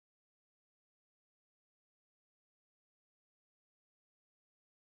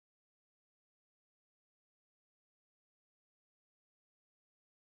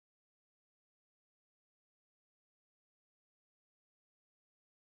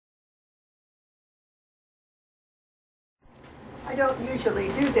I don't usually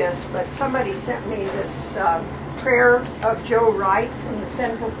do this, but somebody sent me this prayer of Joe Wright from the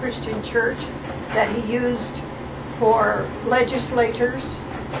Central Christian Church that he used for legislators,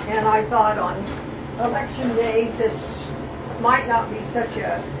 and I thought on election day this might not be such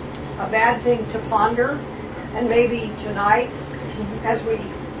a bad thing to ponder, and maybe tonight as we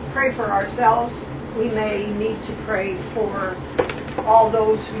pray for ourselves we may need to pray for all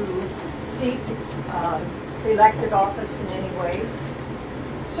those who seek elected office in any way.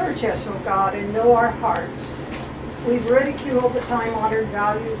 Search us, O God, and know our hearts. We've ridiculed the time-honored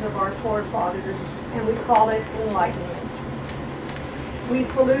values of our forefathers, and we call it enlightenment. We've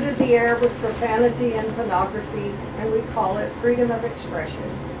polluted the air with profanity and pornography, and we call it freedom of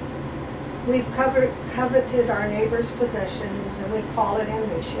expression. We've coveted our neighbor's possessions, and we call it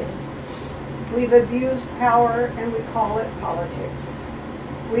ambition. We've abused power, and we call it politics.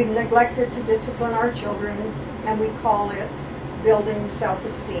 We've neglected to discipline our children, and we call it building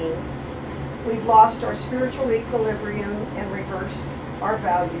self-esteem. We've lost our spiritual equilibrium and reversed our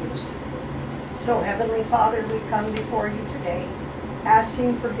values. So, Heavenly Father, we come before you today,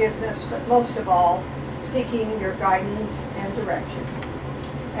 asking forgiveness, but most of all, seeking your guidance and direction.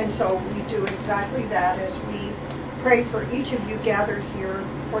 And so we do exactly that as we pray for each of you gathered here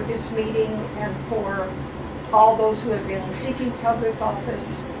for this meeting and for all those who have been seeking public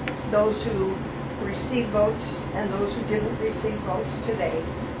office, those who received votes and those who didn't receive votes today,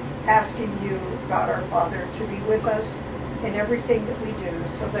 asking you, God our Father, to be with us in everything that we do,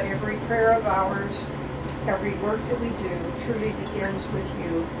 so that every prayer of ours, every work that we do truly begins with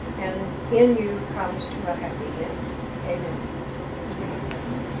you, and in you comes to a happy end. Amen.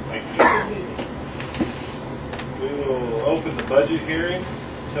 Thank you. We will open the budget hearing,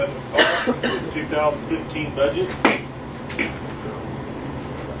 7 o'clock, for the 2015 budget.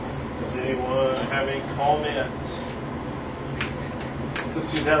 Does anyone have any comments? The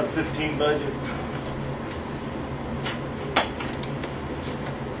 2015 budget.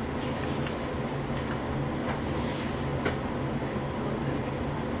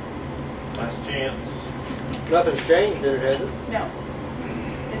 Last chance. Nothing's changed, has it? No.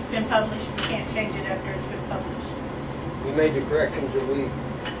 It's been published. We can't change it after it's been published. We made the corrections that we...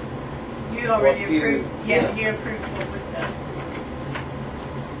 You already What you- approved. Yeah, yeah. you approved what was done.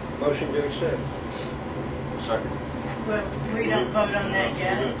 Motion to accept. Second. Well, we don't vote on that We're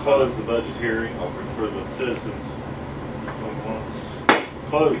yet. going to close the budget hearing for the citizens. Once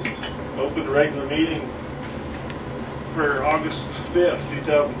closed. Open the regular meeting for August 5th,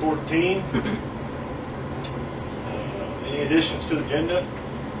 2014. Any additions to the agenda?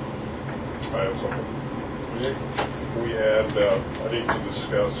 I have something. We had, I need to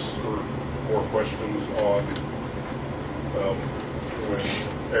discuss or more questions on when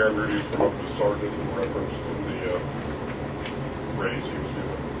Aaron Rudy's promoted to sergeant in reference to the raise he was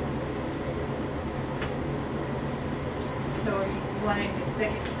given. So are you wanting an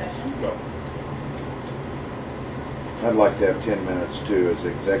executive session? No. I'd like to have 10 minutes too as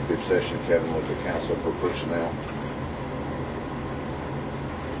executive session, Kevin, with the council for personnel.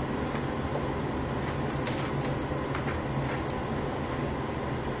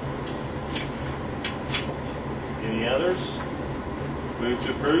 Any others? Move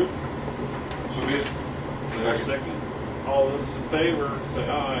to approve. So we have a second. All those in favor, say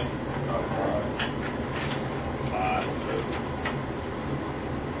aye. Aye. Aye. Okay.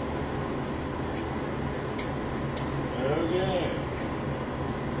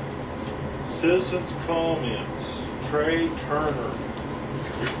 Citizens' comments. Trey Turner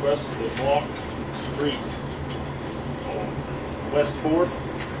requested to block street on West 4th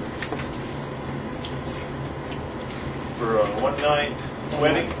for a one-night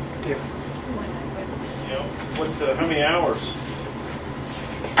wedding. Yep. You know, what? How many hours?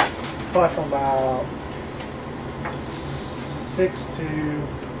 Probably from about 6 to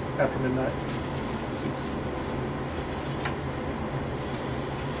after midnight.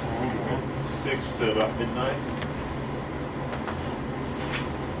 6 to about midnight.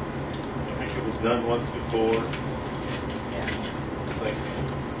 I think it was done once before. I think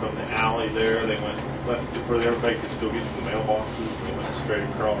from the alley there, they went left where everybody could still get to the mailboxes. They went straight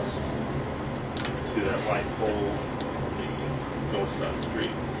across to that light pole on the north side of the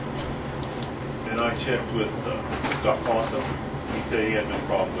street. And I checked with Scott Fossum. He said he had no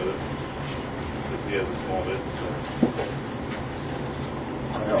problem with it since he has a small business.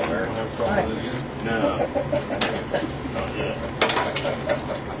 Hell, Aaron. Don't have a problem with it again? No, not yet.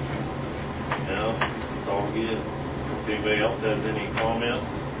 No, it's all good. If anybody else has any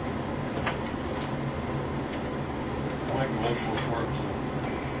comments? I'll make a motion for it to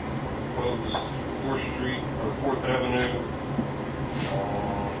close 4th Street or 4th Avenue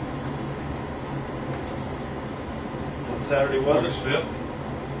What Saturday was August it? 5th?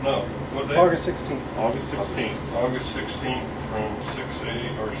 No, what day? August 16th. August 16th. August 16th from 6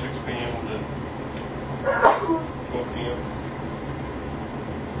 p.m. to 12 p.m.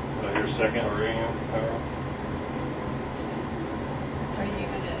 Did I hear a second? or a.m. Are you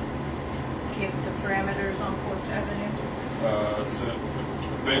gonna give the parameters on Fourth Avenue? To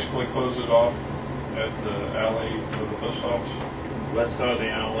basically close it off at the alley of the post office, West side of the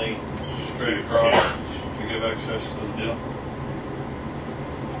alley. straight across to give access to the Yeah.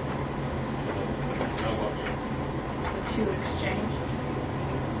 mailbox. The two exchange?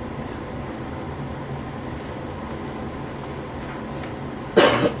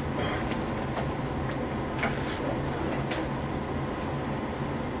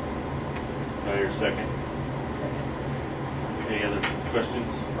 Did I hear a second? Any other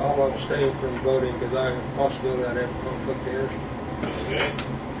questions? I'll abstain from voting because I have a possibility I'd have a conflict of interest. Okay.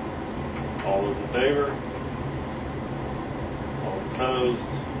 All those in favor? All opposed?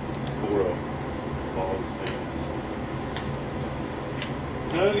 4-0. All abstains.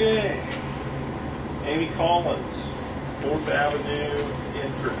 Okay. Amy Collins, 4th Avenue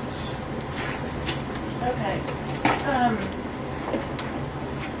entrance. Okay.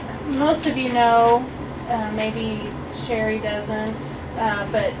 Most of you know, maybe Sherry doesn't,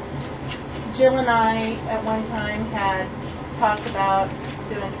 but Jill and I at one time had talked about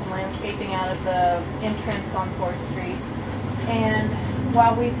doing some landscaping out of the entrance on 4th Street. And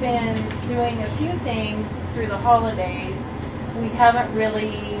while we've been doing a few things through the holidays, we haven't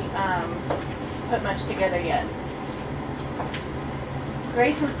really put much together yet.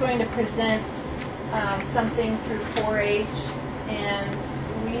 Grayson's going to present something through 4-H, and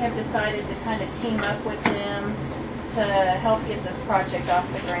we have decided to kind of team up with them to help get this project off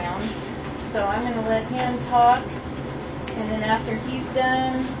the ground. So I'm going to let him talk, and then after he's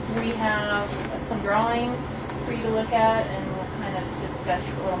done, we have some drawings for you to look at, and we'll kind of discuss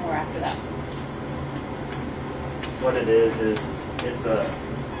a little more after that. What it is it's a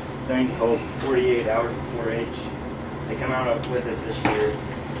thing called 48 Hours of 4-H. They come out with it this year,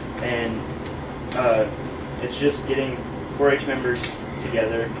 and it's just getting 4-H members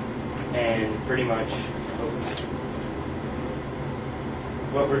together, and pretty much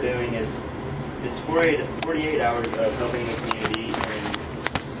what we're doing is it's 48 hours of helping the community and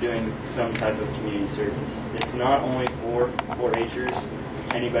doing some type of community service. It's not only for 4-Hers,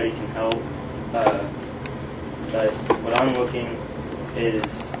 anybody can help, but what I'm looking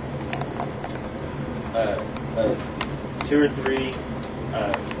is 2 or 3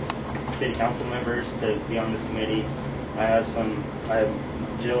 city council members to be on this committee. I have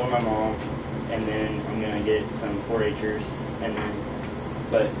Jill and my mom, and then I'm gonna get some 4-Hers, and then,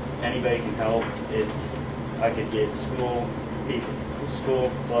 but anybody can help. I could get school people,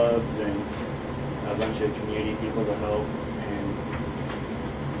 school clubs, and a bunch of community people to help.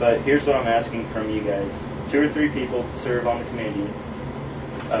 But here's what I'm asking from you guys: 2 or 3 people to serve on the committee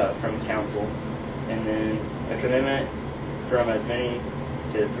from council, and then a commitment from as many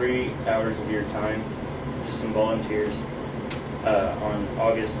to 3 hours of your time, just some volunteers on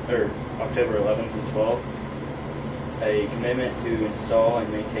October 11th and 12th. A commitment to install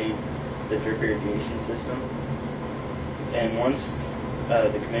and maintain the drip irrigation system. And once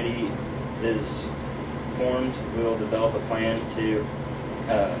the committee is formed, we will develop a plan to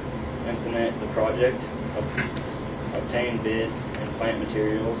implement the project, obtain bids and plant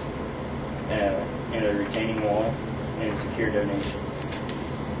materials, and a retaining wall, and secure donations.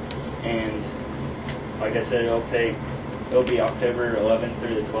 And like I said, it'll be October 11th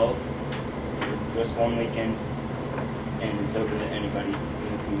through the 12th, just one weekend, and it's open to anybody in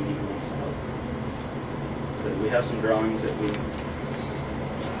the community who wants to help. But we have some drawings that we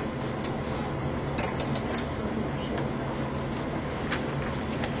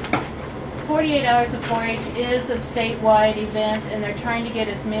 48 Hours of 4-H is a statewide event, and they're trying to get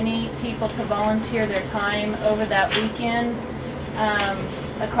as many people to volunteer their time over that weekend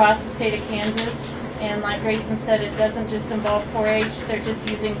across the state of Kansas. And like Grayson said, it doesn't just involve 4-H. They're just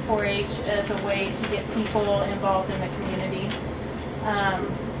using 4-H as a way to get people involved in the community.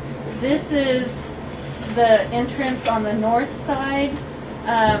 This is the entrance on the north side.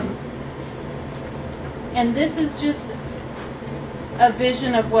 And this is just a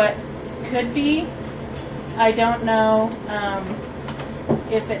vision of what could be. I don't know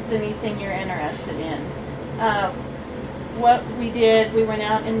if it's anything you're interested in. What we did, we went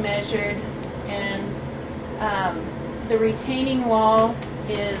out and measured, and the retaining wall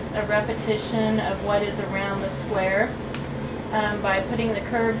is a repetition of what is around the square. By putting the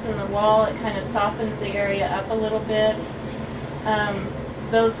curves in the wall, it kind of softens the area up a little bit.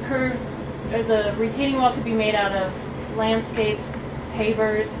 Those curves, or the retaining wall could be made out of landscape,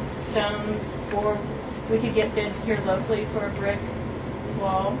 pavers, stones, or we could get bids here locally for a brick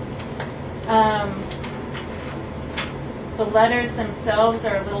wall. The letters themselves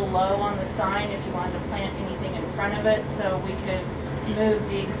are a little low on the sign if you wanted to plant anything in front of it, so we could move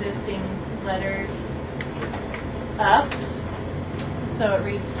the existing letters up so it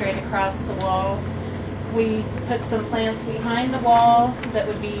reads straight across the wall. We put some plants behind the wall that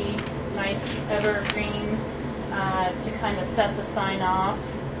would be nice evergreen to kind of set the sign off.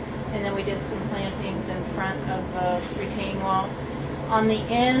 And then we did some plantings in front of the retaining wall. On the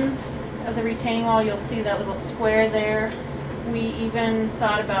ends of the retaining wall, you'll see that little square there. We even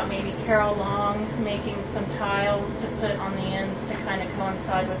thought about maybe Carol Long making some tiles to put on the ends to kind of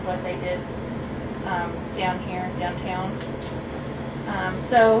coincide with what they did down here, downtown.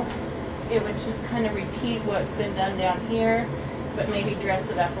 So it would just kind of repeat what's been done down here, but maybe dress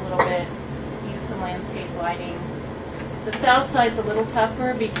it up a little bit, use some landscape lighting. The south side's a little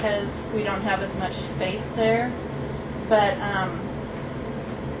tougher because we don't have as much space there, but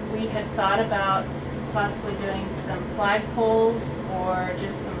we had thought about possibly doing some flagpoles or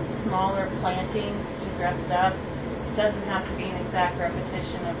just some smaller plantings to dress it up. It doesn't have to be an exact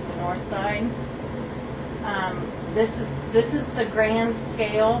repetition of the north side. This is the grand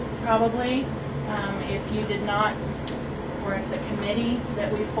scale, probably. If you did not, or if the committee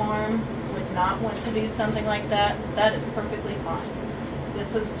that we form would not want to do something like that, that is perfectly fine.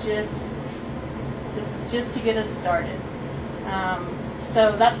 This is just to get us started.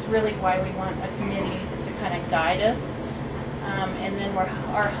 So that's really why we want a committee, is to kind of guide us. And then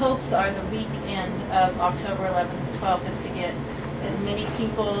our hopes are the weekend of October 11th and 12th is to get as many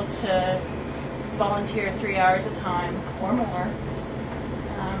people to volunteer 3 hours a time or more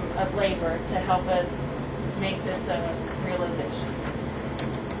of labor to help us make this a realization.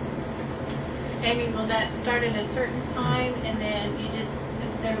 Amy, will that start at a certain time and then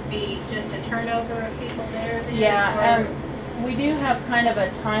there would be just a turnover of people there then? Yeah, we do have kind of a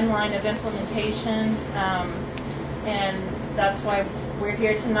timeline of implementation, and that's why we're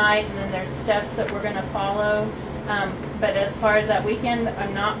here tonight, and then there's steps that we're going to follow. But as far as that weekend,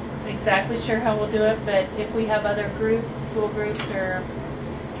 I'm not exactly sure how we'll do it, but if we have other groups, school groups or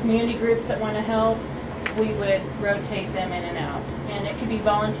community groups that want to help, we would rotate them in and out. And it could be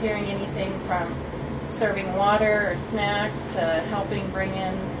volunteering anything from serving water or snacks to helping bring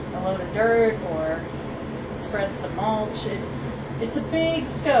in a load of dirt or spread some mulch. It's a big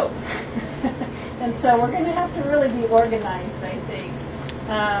scope. And so we're going to have to really be organized, I think,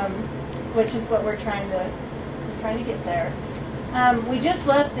 which is what we're trying to get there. We just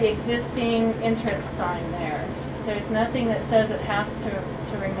left the existing entrance sign there. There's nothing that says it has to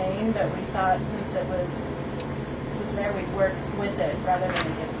remain, but we thought since it was there, we'd work with it rather than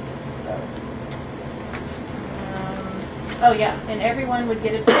against it. So, oh yeah, and everyone would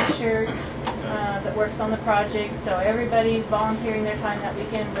get a T-shirt that works on the project. So everybody volunteering their time that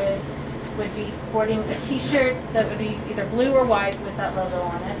weekend would be sporting a T-shirt that would be either blue or white with that logo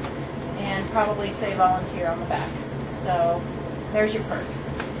on it, and probably say volunteer on the back. So there's your perk.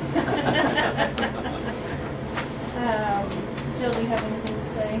 Jill, do you have anything to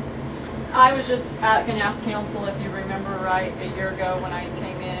say? I was just going to ask council, if you remember right, a year ago when I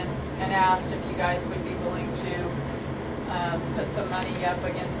came in and asked if you guys would be willing to put some money up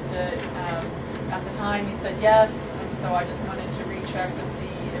against it. At the time you said yes, and so I just wanted to recheck to see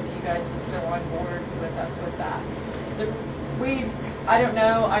if you guys were still on board with us with that. I don't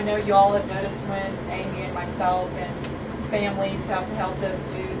know, I know you all have noticed when Amy and myself and families have helped us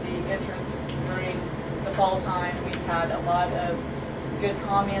do the entrance during the fall time. We've had a lot of good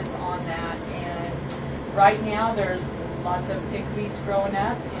comments on that, and right now there's lots of pigweeds growing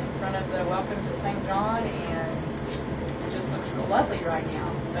up in front of the Welcome to St. John, and it just looks real lovely right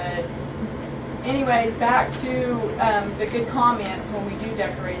now. But anyways, back to the good comments. When we do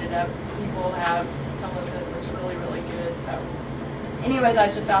decorate it up, people have told us it looks really, really good. So anyways, I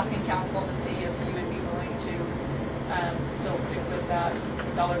was just asking council to see if you would be willing to still stick with that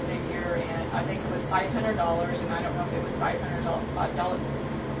dollar figure, and I think it was $500, and I don't know if it was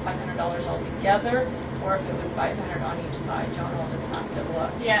 $500 altogether, or if it was $500 on each side. John will just have to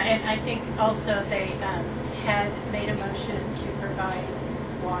look. Yeah, and I think also they had made a motion to provide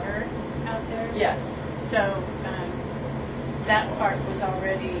water out there. Yes. So that part has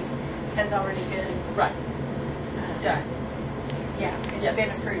already been Right. Done. Yeah, it's Yes. been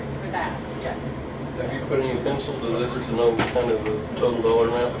approved for that. Yes. Have you put any pencil to this to know kind of the total dollar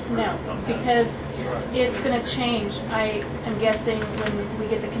amount? No, because it's going to change. I am guessing when we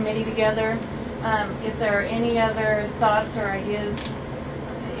get the committee together, if there are any other thoughts or ideas,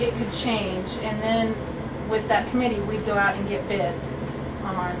 it could change. And then with that committee, we'd go out and get bids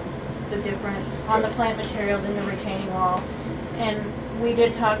on on the plant material, then the retaining wall. And we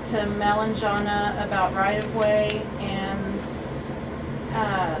did talk to Mel and Jonna about right-of-way and,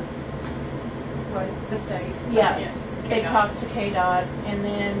 The state. yeah, Yes. they KDOT. talked to KDOT, and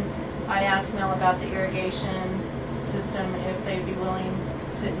then I asked Mel about the irrigation system, if they'd be willing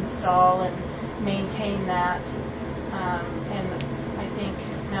to install and maintain that. And I think,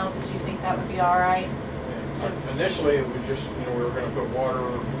 Mel, did you think that would be all right? Initially, it was just, we were gonna put water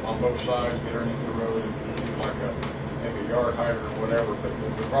on both sides, get underneath the road, like maybe a yard hydrant or whatever, but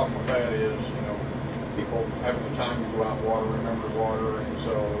the problem with that is, people having the time to go out and water, remember water, and so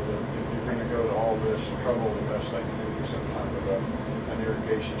if you're gonna go to all this trouble, the best thing to do is some kind of an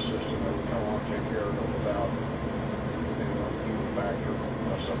irrigation system that would come on and take care of it without, human factor,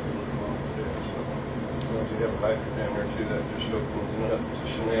 unless something was wrong with it, so. Well, if you have a hydrant down there too, that just opens it up to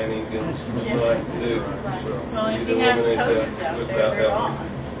shenanigans, like to do. So Well, if you'd you have eliminate that hoses out there, without they're having- gone.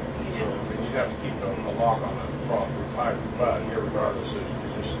 So, you'd have to keep a lock on the frostproof hydrant, but irregardless,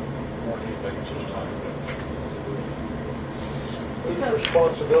 it's just more anything, it's just time. Whose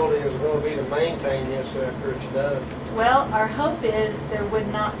responsibility is it going to be to maintain this after it's done? Well, our hope is there would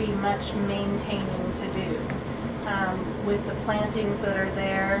not be much maintaining to do with the plantings that are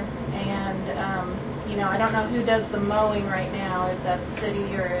there. And, I don't know who does the mowing right now, if that's the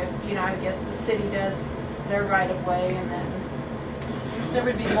city or if, I guess the city does their right of way and then, There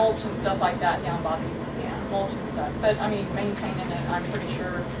would be mulch and stuff like that down, Bobby. yeah. Mulch and stuff. But, maintaining it, I'm pretty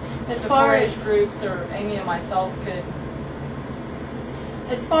sure As the far 4-H as, groups or Amy and myself could.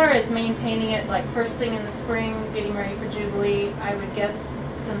 as far as maintaining it, like first thing in the spring, getting ready for Jubilee, I would guess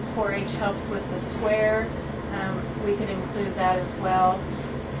since 4-H helps with the square, we could include that as well.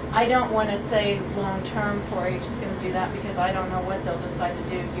 I don't want to say long-term 4-H is going to do that because I don't know what they'll decide to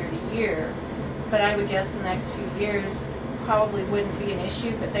do year to year. But I would guess the next few years probably wouldn't be an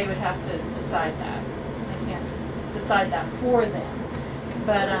issue, but they would have to decide that. I can't decide that for them.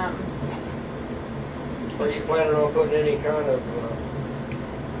 But, Are you planning on putting any kind of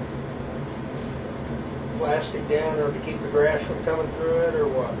plastic down or to keep the grass from coming through it or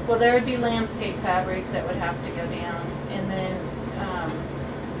what? well, there would be landscape fabric that would have to go down. And then,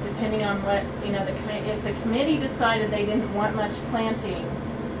 depending on what, if the committee decided they didn't want much planting,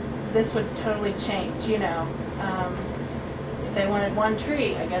 this would totally change, if they wanted one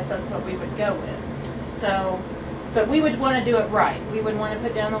tree, I guess that's what we would go with. So, but we would want to do it right. We would want to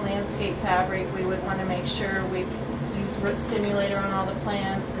put down the landscape fabric. We would want to make sure we use root stimulator on all the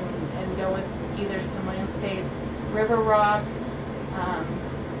plants and go with either some landscape river rock,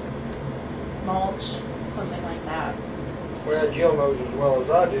 mulch, something like that. Well, Jill knows as well as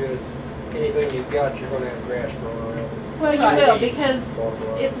I do, anything you've got, you're going to have grass growing around it. Well, you Right. will because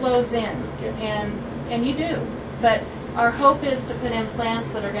it blows in, and you do. But our hope is to put in plants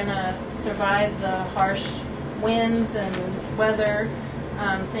that are going to survive the harsh winds and weather,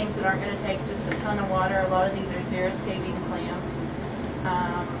 things that aren't going to take just a ton of water. A lot of these are xeriscaping plants.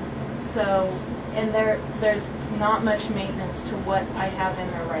 And there's not much maintenance to what I have in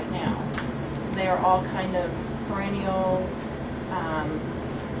there right now. They're all kind of perennial.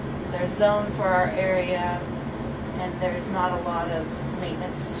 They're zoned for our area, and there's not a lot of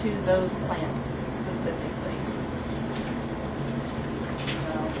maintenance to those plants specifically.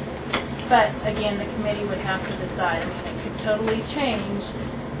 But again, the committee would have to decide. It could totally change.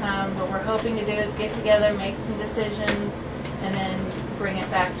 What we're hoping to do is get together, make some decisions, and then bring it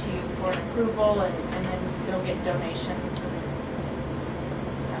back to you for approval, and then go get donations and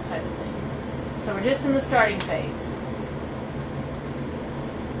that type of thing. So we're just in the starting phase.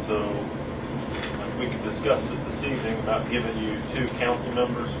 So, we could discuss it this evening about giving you 2 council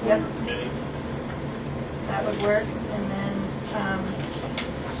members for Yep. your committee. That would work, and then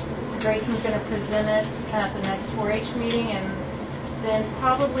Grayson's going to present it at the next 4-H meeting, and then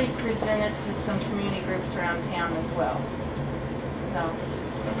probably present it to some community groups around town as well. So,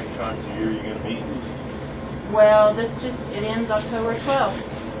 How many times a year are you going to meet? well, it ends October 12th,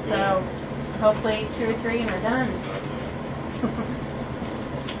 so hopefully 2 or 3 and we're done.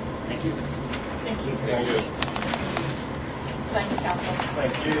 Thank you. Thank you. Thank you. Thanks, council.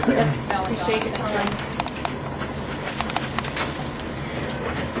 Thank you. Yep, Mel and appreciate Donna. your time.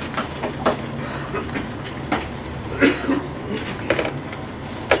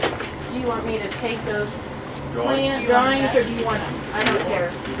 Do you want me to take those plan drawings, or do you want them? I don't care.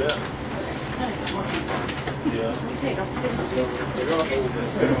 Do that. Yeah. Take them. We can go keep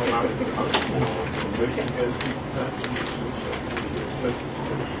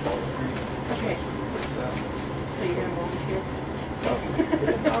Okay. So you're gonna volunteer?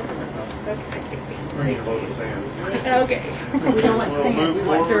 Bring your vote to Sam. Okay. We don't want sand, we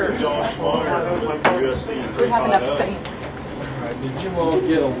want dirt. Josh Meyer with USC We have enough 350. sand. All right, did you all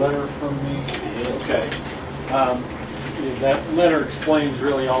get a letter from me? Okay. That letter explains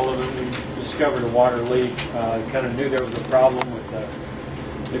really all of it. We discovered a water leak. Kind of knew there was a problem with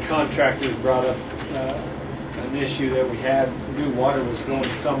the contractors brought up an issue that we had. Knew water was going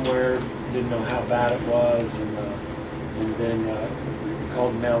somewhere, didn't know how bad it was, and then we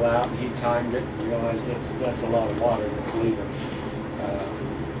called Mel out, and he timed it and realized that's a lot of water that's leaving.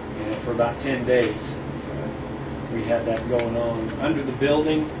 And for about 10 days, we had that going on. Under the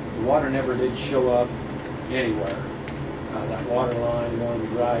building, the water never did show up anywhere. That water line runs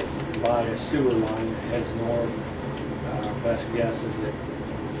right by a sewer line that heads north. Our best guess is that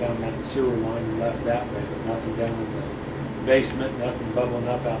we found that sewer line and left that way, but nothing down in the basement, nothing bubbling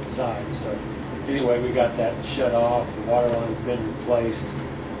up outside. So anyway, we got that shut off. The water line's been replaced.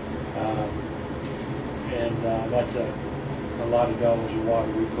 That's a lot of dollars of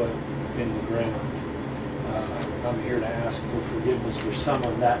water we put in the ground. I'm here to ask for forgiveness for some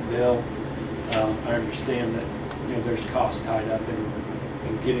of that bill. I understand that there's cost tied up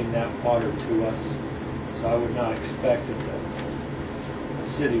in getting that water to us, so I would not expect that the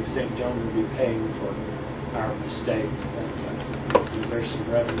city of St. John would be paying for our mistake. But, there's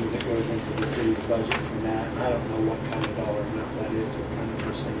some revenue that goes into the city's budget from that, and I don't know what kind of dollar amount that is, what kind of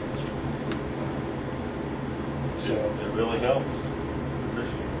percentage. So It really helps.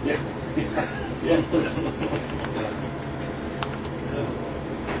 yeah, yes.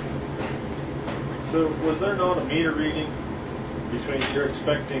 So was there not a meter reading between, you're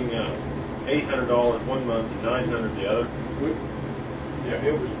expecting $800 one month and $900 the other? Yeah,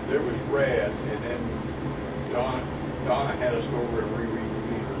 it was red, and then Donna had us go over and reread the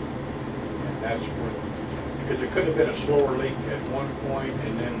meter. And that's when, because it could have been a slower leak at one point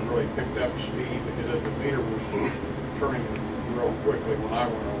and then really picked up speed, because the meter was turning real quickly when I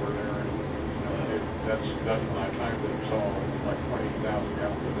went over there. And that's when I timed it and saw like 20,000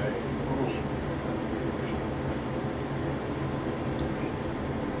 gallons a day.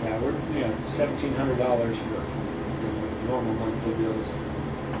 Yeah, we're $1,700 for normal monthly bills,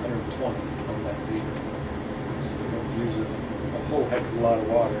 $120 on that meter. So we don't use a whole heck of a lot of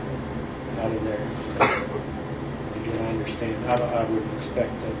water out of there. So again, I understand. I wouldn't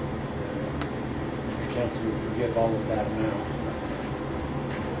expect that the council would forgive all of that amount.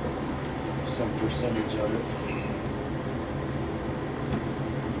 Some percentage of it.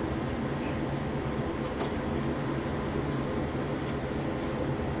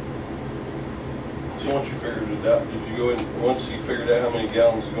 So once you figured it out, did you go in, once you figured out how many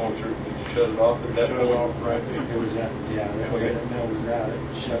gallons is going through, did you shut it off at that Shut point? it off right there. It was at, that way the mill was out,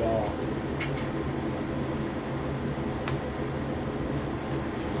 it shut off.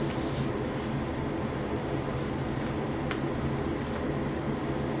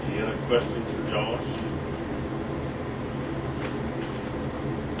 Any other questions for Josh?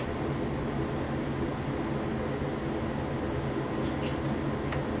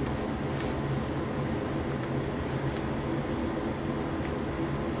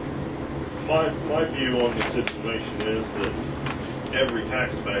 My view on the situation is that every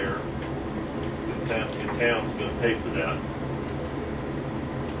taxpayer in town is going to pay for that.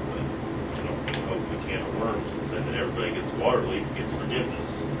 But, we hope we can't have worms and say that everybody gets a water leak gets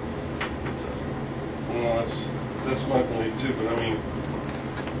forgiveness. No, that's my belief too, but I mean,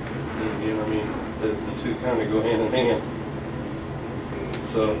 again, the two kind of go hand in hand.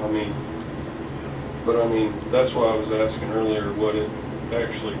 So, that's why I was asking earlier what it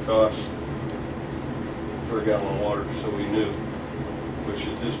actually cost for a gallon of water, so we knew. Which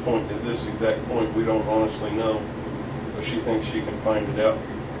at this point, at this exact point, we don't honestly know. But she thinks she can find it out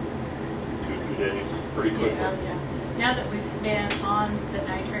 2 days, pretty quickly. Yeah. Now that we've been on the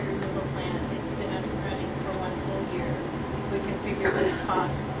nitrate removal plant, it's been up and running for 1 full year. We can figure those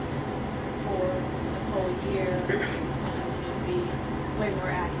costs for the full year. It'd be way more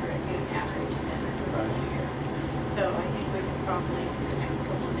accurate, get an average than for the whole year. So I think we can probably, the next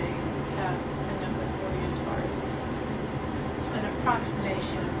couple of days, have a number for you as far as an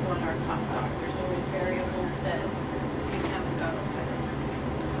approximation of what our costs are. There's always variables that can come and go, but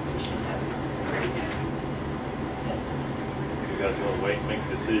we should have a pretty good estimate. You guys want to wait and make a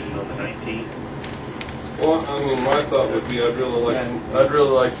decision on the 19th? Well, my thought would be I'd really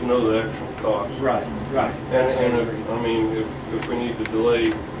like to know the actual cost. Right. And if we need to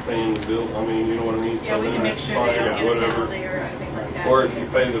delay paying the bill, you know what I mean? Yeah, we can make sure they don't get a penalty or anything like that. Or if you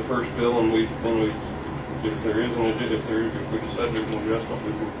pay the first bill and if there isn't, if we decide there's an adjustment,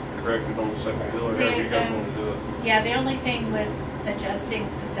 we can correct it on the second bill, or however you guys want to do it. Yeah, the only thing with adjusting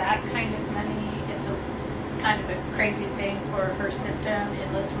that kind of money, it's kind of a crazy thing for her system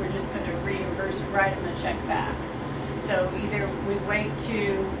unless we're just going to reimburse, write them a check back. So either we wait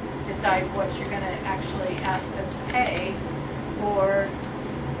to decide what you're going to actually ask them to pay, or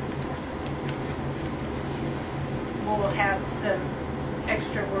we'll have some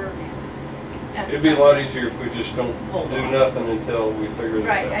extra work. It'd be a lot easier if we just don't do nothing until we figure this out.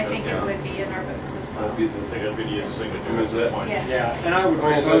 Right, I think it would be in our books as well. I think that'd be the easiest thing to do at this point. Yeah, and I would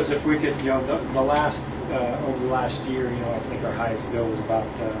propose if we could, the last, over the last year, I think our highest bill was about,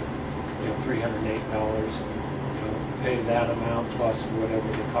 $308. Pay that amount plus whatever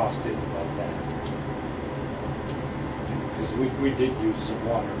the cost is above that. Because we did use some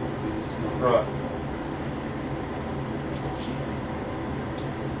water, but it's not. Right.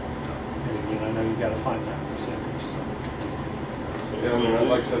 And again, I know you gotta find that percentage, so. Yeah, I mean,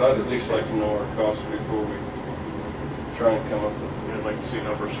 like I said, I'd at least like to know our costs before we try and come up with. Yeah, I'd like to see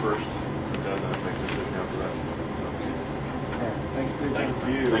numbers first, and then make a decision after that. All right, thanks for your time.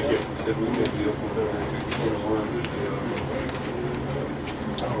 Thank you. Thank you. Said we may be open to a word.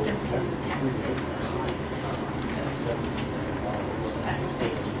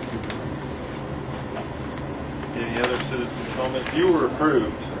 Any other citizens' comments? You were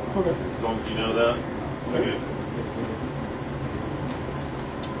approved. Okay. As long as you know that. Okay.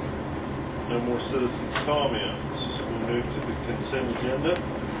 No more citizens' comments. We'll move to the consent agenda.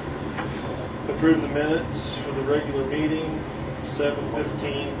 Approve the minutes for the regular meeting,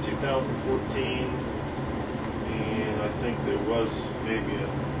 7/15/2014. And I think there was maybe a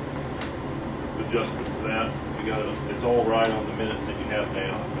adjustment to that. You got it. It's all right on the minutes that you have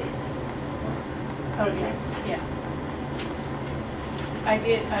now, I think. Oh, yeah. I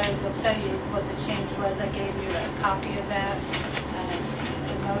will tell you what the change was. I gave you a copy of that.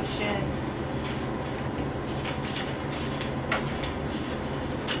 The motion.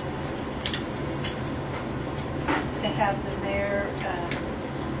 To have the mayor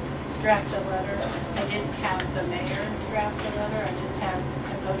draft a letter. I didn't have the mayor draft a letter. I just had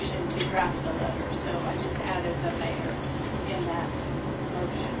a motion to draft a letter. So I just added the mayor in that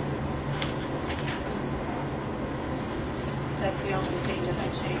motion. That's the only thing that I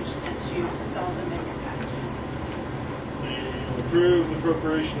changed since you saw them in your packets. And approve the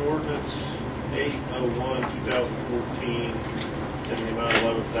appropriation ordinance 801/2014 in the amount of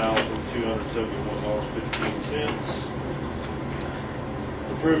 $11,271.15.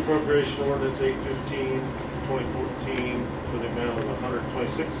 Approve appropriation ordinance 815/2014 for the amount of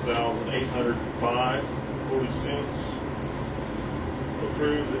 $126,805.40.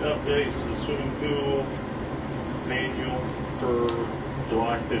 Approve the updates to the swimming pool manual for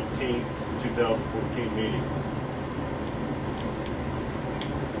July 15th, 2014 meeting.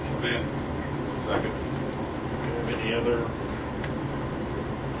 Second. Do you have any other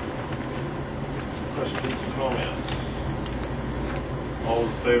questions or comments? All in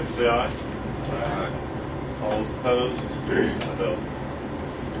favor say aye. Aye. All opposed? I vote.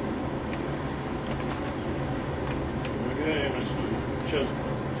 Okay, Mr. Chesney.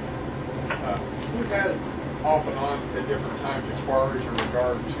 We've had off and on at different times inquiries in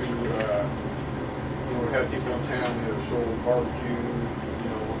regard to, we've had people in town that have sold barbecue,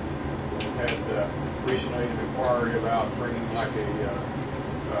 we've had recently an inquiry about bringing like a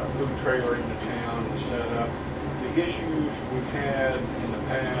food trailer into town and set up. The issues we've had in the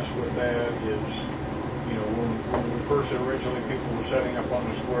past with that is, when we first originally people were setting up on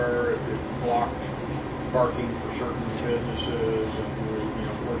the square, it blocked parking for certain businesses, and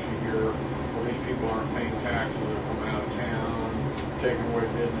of course you hear, well, these people aren't paying taxes, they're from out of town, taking away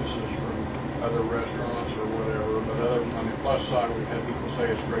businesses from other restaurants or whatever. But on the plus side, we've had people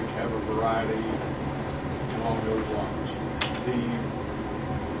say it's great to have a variety along those lines. The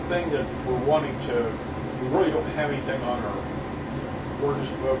thing that we're wanting to, we really don't have anything on our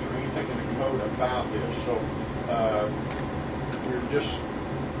ordinance books or anything in the code about this. So we're just,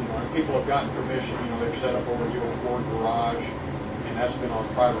 people have gotten permission, they've set up over the old Ford garage, and that's been on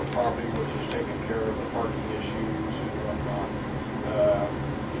private property, which is taking care of the parking issues and whatnot.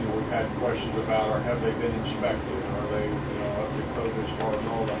 We've had questions about, have they been inspected? Are they, up to code as far as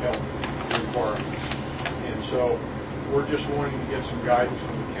all the health requirements? And so we're just wanting to get some guidance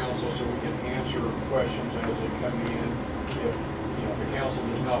from the council so we can answer questions as they come in. If the council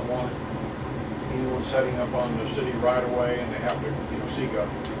does not want anyone setting up on the city right away and they have to, seek a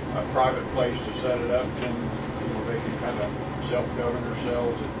private place to set it up, then they can kind of self-govern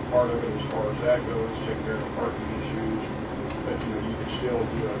themselves. And part of it, as far as that goes, take care of the parking issues. but, you know, you can still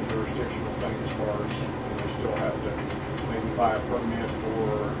do a jurisdictional thing as far as, they still have to maybe buy a permit for,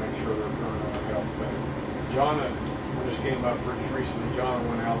 or make sure they're current on their health thing. John, when this came up pretty recently, John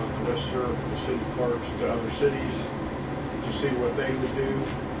went out on the listserv for the city clerks to other cities to see what they would do.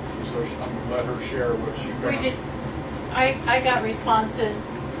 So I'm gonna let her share what she found. I got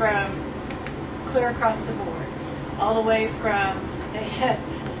responses from clear across the board, all the way from, they had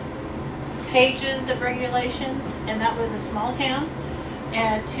pages of regulations, and that was a small town,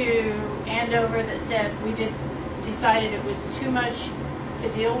 and to Andover that said we just decided it was too much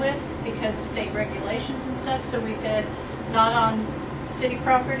to deal with because of state regulations and stuff, so we said not on city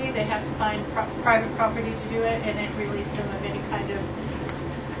property, they have to find private property to do it, and it released them of any kind of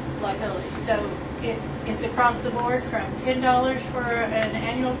liability. So it's across the board from $10 for an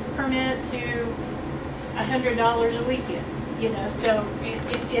annual permit to $100 a weekend. You know, so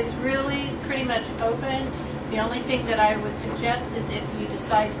it's really pretty much open. The only thing that I would suggest is if you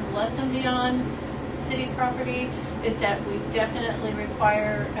decide to let them be on city property, is that we definitely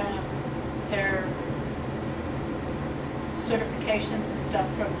require their certifications and stuff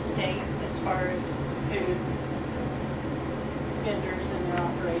from the state as far as food vendors and their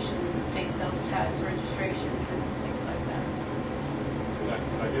operations, state sales tax registrations and things like that.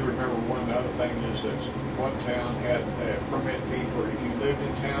 I do remember one of the other things is that one town had a permit fee for if you lived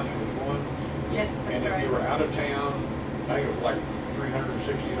in town, it was one. Yes, that's and if right. you were out of town, I think it was like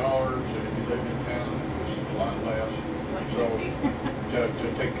 $360, and if you lived in town, it was a lot less. Like so 50. to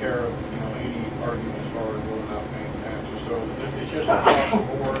take care of, you know, any argument as far as whether or not paying taxes. So it's just across the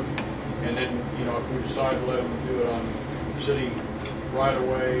board. And then, you know, if we decide to let them do it on city right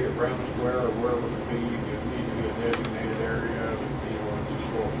away, around the square, or wherever it be, it need to be a designated area, you know, and just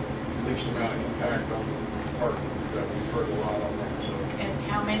for least amount of impact on the park that we've heard a lot on that. So. And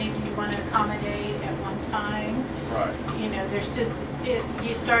how many do you want to accommodate at one time? Right. You know, there's just,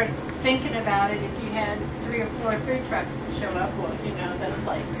 you start thinking about it, if you had 3 or 4 food trucks show up, well, you know, that's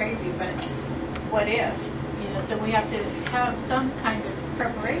like crazy, but what if? You know, so we have to have some kind of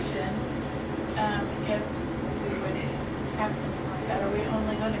preparation if we would have something like that. Are we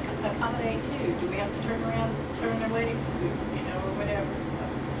only going to accommodate 2? Do we have to turn away 2, you know, or whatever? So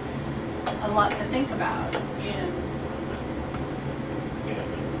a lot to think about. And yeah,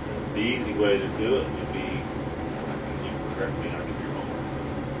 but the easy way to do it would be, you can correct me, I could be wrong,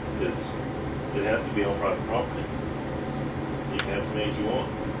 is it has to be on private property. You can have as many as you want.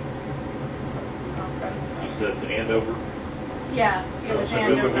 You said Andover. yeah, it was So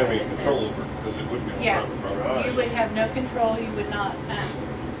we wouldn't have any they said. control over it because it would be on Yeah. private property. You would have no control. You would not.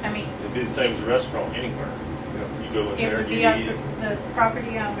 I mean, It'd be the same as a restaurant anywhere. You go in it there would and you be up eat. to the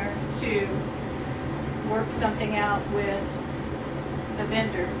property owner to work something out with the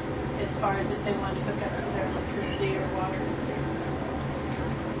vendor as far as if they want to hook up to their electricity or water.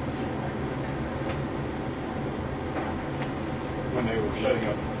 When they were setting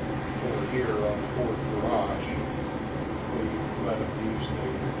up over here on the Ford garage, we let them use the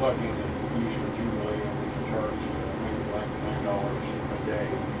plug-in that we use for Jubilee, and we charge maybe like $9 a day.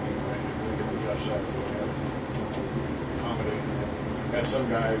 And we could adjust that or whatever, accommodate them. Had some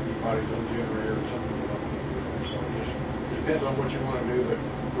guy, he bought his own generator or something. So it just depends on what you want to do, but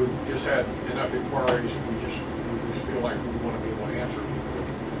we've just had enough inquiries, and we just feel like we want to be able to answer people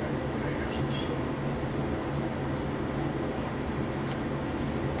when they ask us.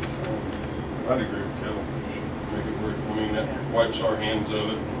 So. I'd agree with Kevin. Just make it work. I mean, that wipes our hands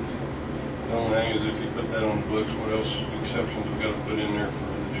of it. The only thing is if you put that on the books, what else exceptions we got to put in there for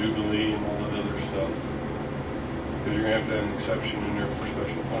the Jubilee and all that other stuff? Because you're going to have an exception in there for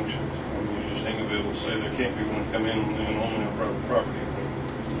special functions. I mean, you just ain't going to be able to say there can't be one come in and only on private property.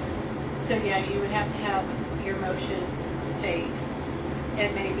 So yeah, you would have to have your motion state,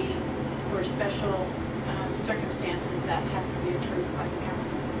 and maybe for special circumstances that has to be approved by the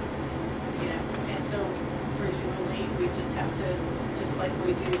council. You know, and so for Jubilee, we just have to, just like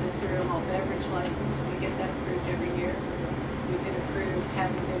we do the cereal malt beverage license, we get that approved every year. We can approve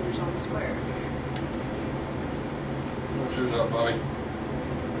having vendors on the square. What's yours up, Bobby?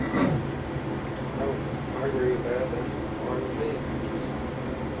 I agree with that, that's fine with me.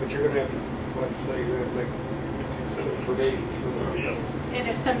 But you're gonna have to, like you say, you're gonna have to make some provisions for that. Yeah. And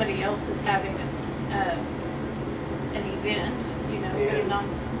if somebody else is having an event, you know, Yeah. putting on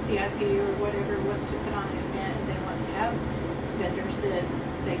CIP or whatever, wants to put on an event, and they want to have vendors, that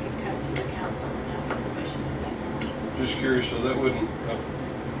they could come to the council and ask permission at that time. Just curious, so that wouldn't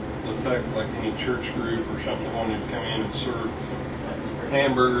affect like any church group or something that wanted to come in and serve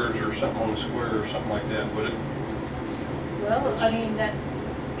hamburgers or something on the square or something like that, would it? Well, I mean, that's,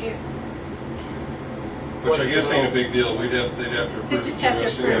 Which I guess ain't a big deal, they'd have to approve They it just to have to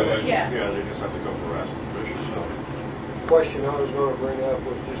us approve anyway. it, yeah. Yeah, they just have to come for us permission, so. Question I was gonna bring up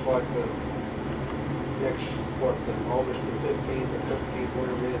was just like the next, what, the August the 15th or 13th,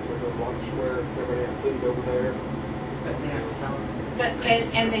 whatever it is, we're gonna block the square, everybody have food over there. But they have to sell it. But,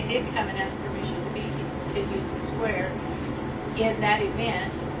 and they did come and ask permission to use the square. In that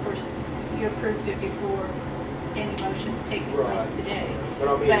event, of course, you approved it before any motions taking place Right. today. But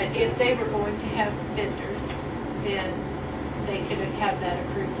I mean, But if they were going to have vendors, then they could have that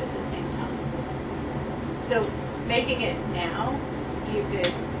approved at the same time. So making it now, you could,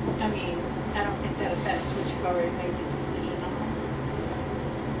 I mean, I don't think that affects what you've already made the decision on.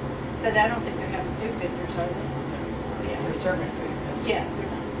 But I don't think they're having food vendors, are they? Yeah. They're serving food. Yeah, they're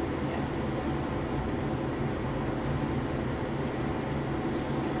not. Yeah.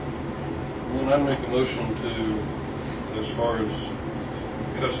 Well, I'd make a motion to, as far as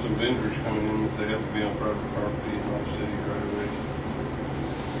custom vendors coming in, that they have to be on private property and off city right away.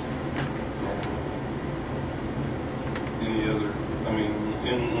 Any other, I mean,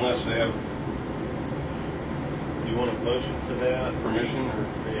 unless they have You want a motion for that? permission or?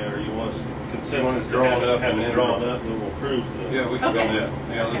 Yeah, or you want us You want consensus it to drawn have up have and it then- drawn up, then we'll approve the. Yeah, we can do Okay. that.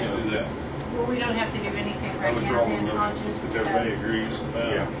 Yeah, let's do that. Well, we don't have to do anything I right would now, draw then the I'll motion. just, If everybody agrees to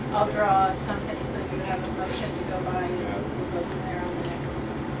that. Yeah. I'll draw up something so you have a motion to go by and we'll go from there on the next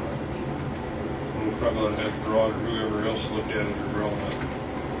meeting. And we'll probably have to draw it or whoever else look at it or draw it.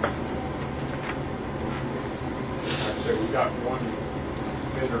 Like I said, we've got one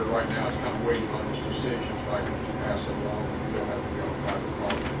bidder right now, it's kind of waiting on this decision, so I can pass it along. They'll have to go on private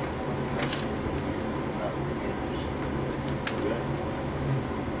property.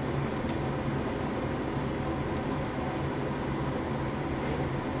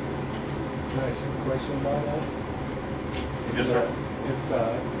 Can I ask a question about that? Yes, sir. If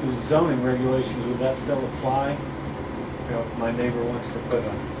the zoning regulations, would that still apply? You know, if my neighbor wants to put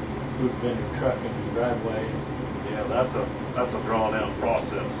a food vendor truck in his driveway, Yeah, that's a drawn out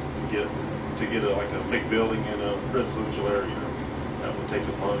process to get like a big building in a residential area. That would take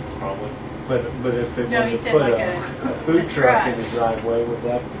a month probably. but if it No, wanted he to said put like a a food truck in truck. his driveway, would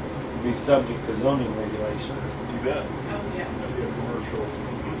that be subject to zoning regulations? You bet. Oh, yeah, That'd be a commercial.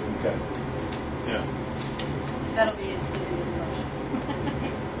 Okay. Yeah. that'll be included in the motion.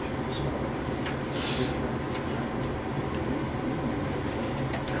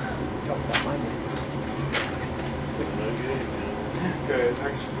 Talk about my neighbor. Okay,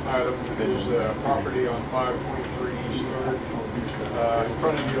 next item is property on 523 East Third. In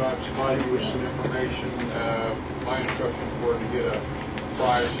front of you, I've supplied you with some information. My instructions were to get a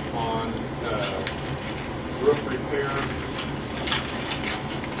price on roof repair.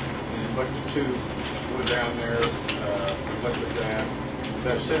 And looked at two, went down there, looked at that.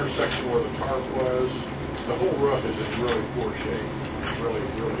 That center section where the tarp was, the whole roof is in really poor shape. Really,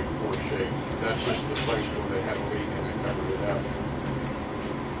 really poor shape. That's just the place where they had a leak and they covered it up.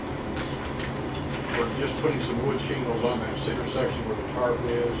 We're just putting some wood shingles on that center section where the tarp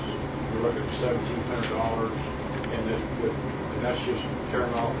is. We're looking at $1,700, and that's just tearing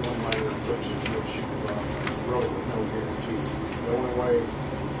off one layer and putting some wood shingles on, really with no guarantee. The only way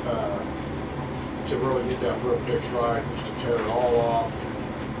to really get that roof fixed right is to tear it all off,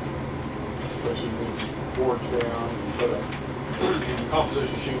 put some new boards down, and put a, and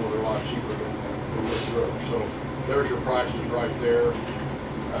composition shingles are a lot cheaper than this roof. So there's your prices right there.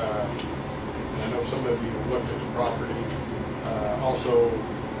 I know some of you have looked at the property. Also,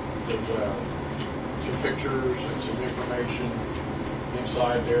 there's some pictures and some information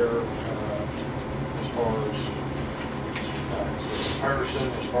inside there as far as comparison,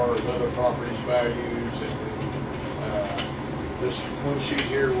 as far as other properties' values. And this one sheet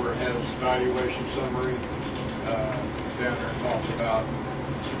here where it has valuation summary, down there it talks about,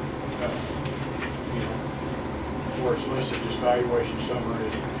 where it's listed, just valuation summary,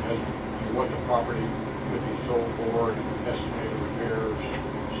 has what the property could be sold for and estimated repairs.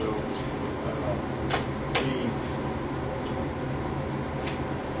 So the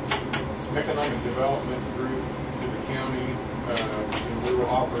economic development group in the county, they were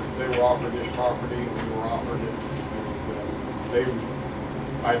offered this property, we were offered it.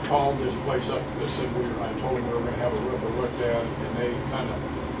 I called this place up, I told them we were going to have a roofer looked at, and they kind of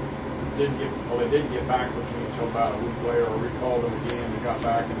they didn't get back with me until about a week later. I recalled them again, they got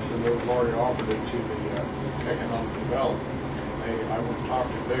back and said they've already offered it to the economic development. I went to talk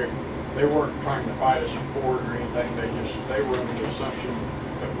to them. They weren't trying to fight us for it or anything, they were under the assumption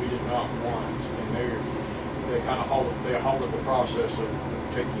that we did not want it. And they kind of halted the process of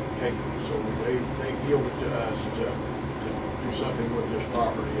taking it. So they yielded to us to do something with this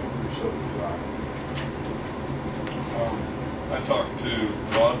property if we so desire. I talked to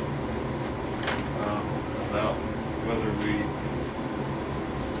Rod about whether we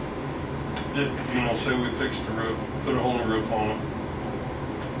did, say we fixed the roof, put a whole new roof on it,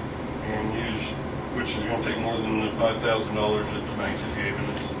 and used, which is going to take more than the $5,000 that the bank has given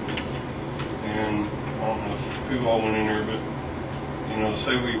us. And I don't know if who all went in there, but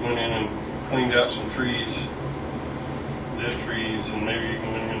say we went in and cleaned out some trees, dead trees, and maybe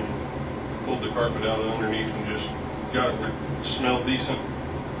even went in and pulled the carpet out of underneath and just got it smelled decent,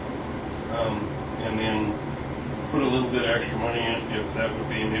 and then put a little bit extra money in if that would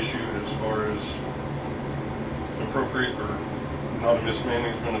be an issue as far as appropriate or not a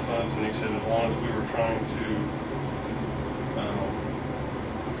mismanagement of funds. And he said as long as we were trying to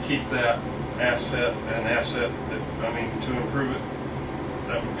keep that asset an asset that, to improve it,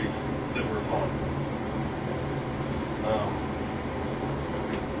 that we're fine.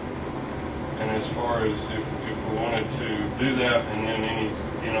 And as far as if we wanted to do that, and then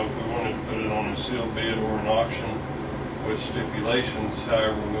if we wanted to put it on a sealed bid or an auction with stipulations,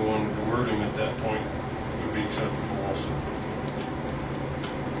 however we wanted to word them at that point, would be acceptable also.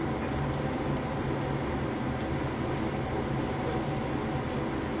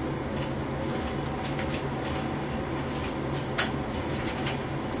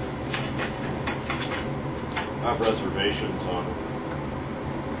 I have reservations on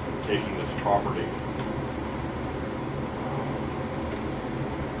taking this property.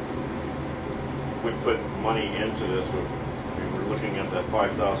 If we put money into this, we're looking at that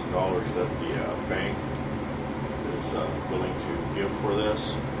 $5,000 that the bank is willing to give for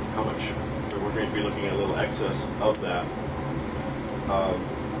this. How much? We're going to be looking at a little excess of that.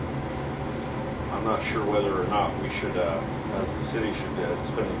 I'm not sure whether or not we should, as the city, should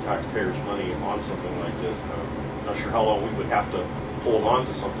spend the taxpayers' money on something like this. I'm not sure how long we would have to hold on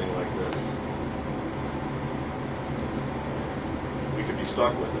to something like this. We could be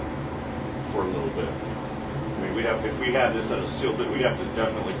stuck with it for a little bit. If we had this at a sealed bid, we'd have to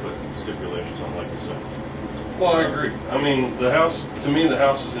definitely put stipulations on, like you said. Well, I agree. The house, to me, the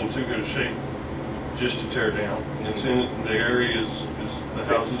house is in too good a shape just to tear down. It's in the area is the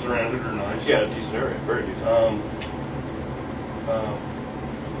houses around it are nice. Yeah, a decent area, very decent.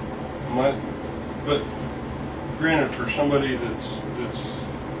 But granted, for somebody that's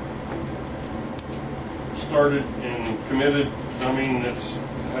started and committed, that's,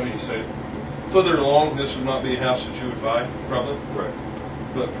 how do you say it? Further along, this would not be a house that you would buy, probably. Right.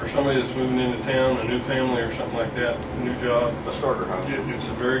 But for somebody that's moving into town, a new family or something like that, a new job, A starter house. it's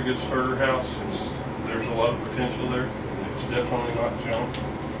a very good starter house. There's a lot of potential there. It's definitely not junk.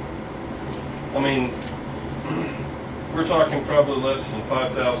 We're talking probably less than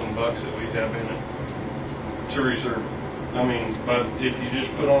 $5,000 that we have in it to reserve. But if you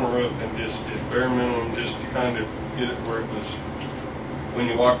just put on a roof and just at bare minimum, just to kind of get it where it was, when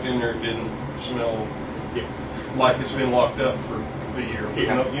you walked in there, it didn't smell like it's been locked up for a year.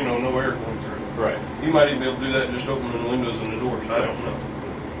 Yeah. No air going through it. Right. You might even be able to do that just opening the windows and the doors. I don't know.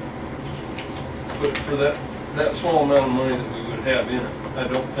 But for that small amount of money that we would have in it, I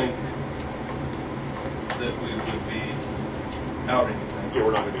don't think that we would be out anything. Yeah,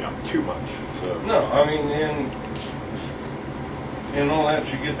 we're not going to be out too much. So. No, and all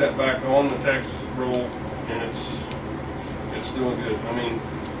that, you get that back on the tax roll, and it's doing good.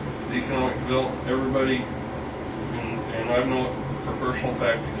 The economic development, everybody, and I know it for personal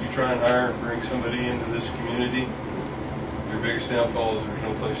fact, if you try and hire and bring somebody into this community, your biggest downfall is there's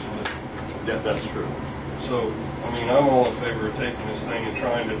no place to live. Yeah, that's true. So, I'm all in favor of taking this thing and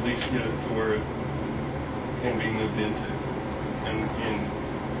trying to at least get it to where it can be moved into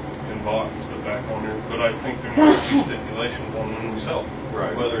and bought and put back on there. But I think there needs to be stipulations on when we sell.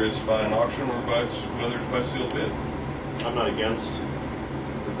 Right. Whether it's by an auction or whether it's by sealed bid. I'm not against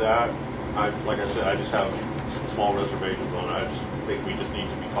that. Like I said, I just have some small reservations on it. I just think we just need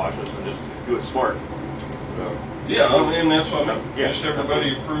to be cautious and just do it smart. Yeah, and that's what I mean. Yeah, just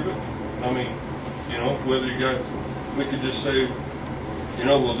everybody approve it. Whether you guys, we could just say,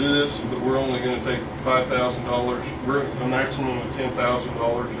 we'll do this, but we're only going to take $5,000. We're a maximum of $10,000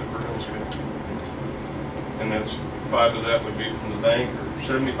 that we're going to spend, and that's 5 of that would be from the bank or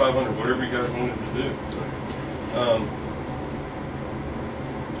 $7,500, whatever you guys wanted to do.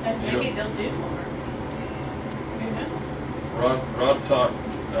 And maybe they'll do more. Who knows? Rod talked.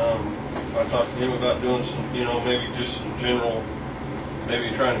 I talked to him about doing some, maybe just some general, maybe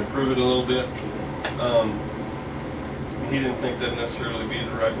trying to improve it a little bit. He didn't think that'd necessarily be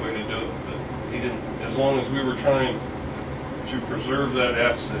the right way to do it, but he didn't. As long as we were trying to preserve that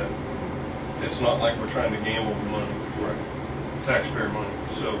asset, it's not like we're trying to gamble the money, right? Taxpayer money.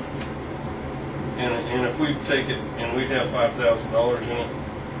 So And if we take it and we have $5,000 in it,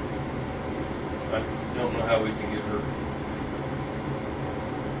 I don't know how we can get her.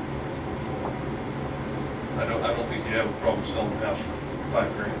 I don't think you have a problem selling the house for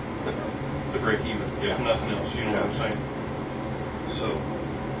 $5,000 to break even, if nothing else. You know what I'm saying? So,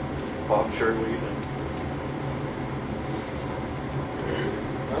 Bob, Sherry, what do you think?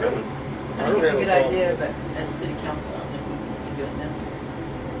 I think it's a good idea, but as city council, I don't think we can be doing this.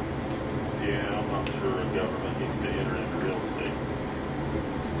 Yeah, I'm not sure the government needs to enter into real estate.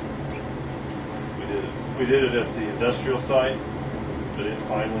 We did it at the industrial site, but it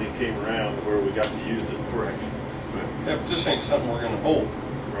finally came around to where we got to use it. Correct. yeah, but this ain't something we're going to hold.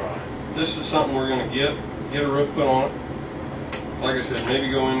 Right. This is something we're going to get a roof put on it. Like I said, maybe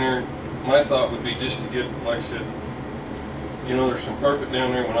go in there. My thought would be just to get, like I said, you know, there's some carpet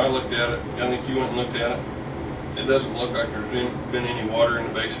down there. When I looked at it, I think you went and looked at it. It doesn't look like there's been any water in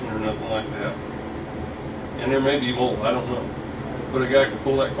the basement or nothing like that. And there may be mold, I don't know. But a guy could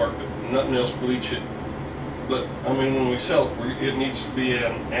pull that carpet, nothing else, bleach it. But, I mean, when we sell it, it needs to be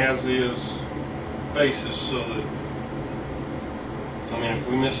an as-is basis so that, I mean, if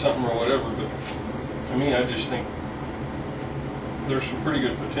we miss something or whatever, but to me, I just think there's some pretty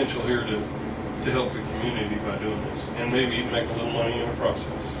good potential here to help the community by doing this, and maybe even make a little money in the process.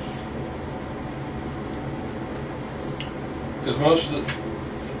 Because most of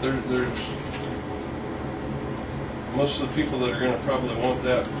the people that are going to probably want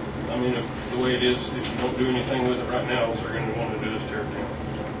that, I mean, if the way it is, if you don't do anything with it right now, all they're going to want to do is tear it down.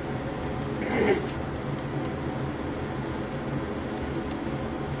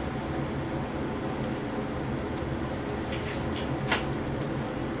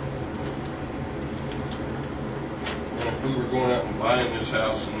 And if we were going out and buying this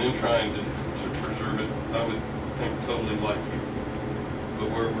house and then trying to preserve it, I would think totally like you. But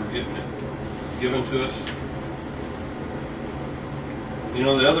where we're getting it given to us, you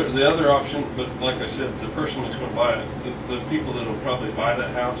know, the other option, but like I said, the person that's going to buy it, the people that will probably buy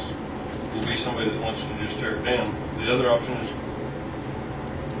that house will be somebody that wants to just tear it down. The other option is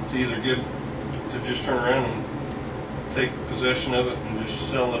to either just turn around and take possession of it and just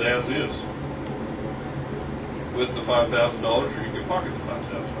sell it as is with the $5,000, or you could pocket the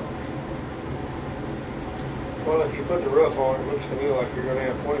 $5,000. Well, if you put the roof on, it looks to me like you're gonna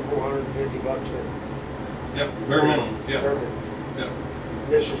have $2,450 in it. Yep, bare minimum, yeah. Bare minimum. Yep.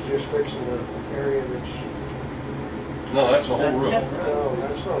 This is just fixing the area that's, No, that's a whole roof. no,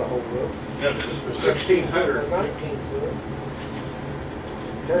 that's not a whole roof. Yeah, it is. The 16 foot or 19 foot.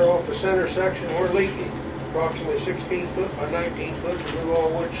 Tear off the center section, we're leaking. Approximately 16 foot by 19 foot, remove all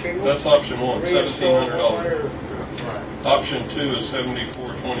wood shingles. That's option one, Reinstall $1,700. wire. Option two is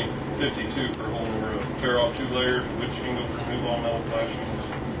 $74,2052 for a whole new roof. Tear off 2 layers of wood shingles, remove all metal flashings,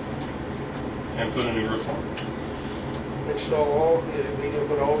 and put a new roof on. Install all, we gonna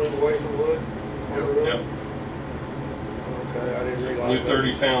put all in wafer wood on the roof? Yep. Okay, I didn't realize. New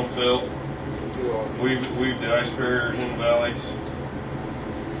 30-pound felt. Do all. Weave the ice barriers in the valleys.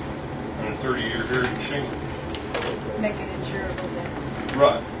 And a 30-year heritage shingle. Make it insurable then.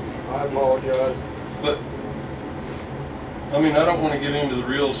 Right. I apologize. But, I mean, I don't want to get into the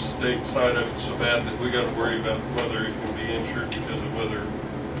real estate side of it so bad that we got to worry about whether it can be insured because of whether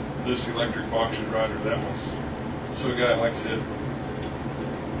this electric box is right or that one's. So, guy, like I said,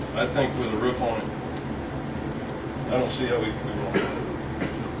 I think with a roof on it, I don't see how we can go wrong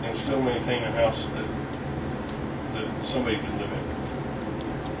and still maintain a house that somebody can live in.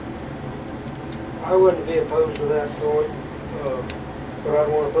 I wouldn't be opposed to that, Troy, but I'd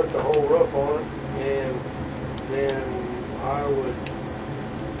want to put the whole roof on it, and then I would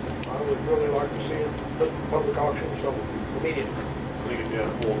really like to see it put public auction, so immediately. I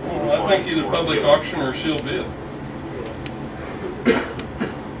think either public auction or sealed bid.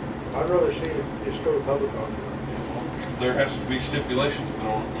 I'd rather see it just go to public auction. There has to be stipulations put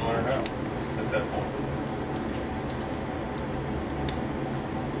on it, no matter how, at that point.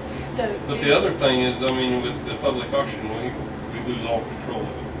 So But the other thing is, I mean, with the public auction, we lose all control of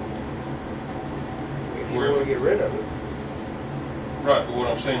it. If you want to get rid of it. Right, but what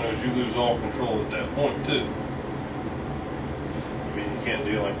I'm saying is you lose all control at that point, too. I mean, you can't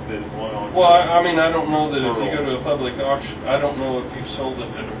do like the one on. Well, I mean, I don't know that if you go to a public auction, I don't know if you sold it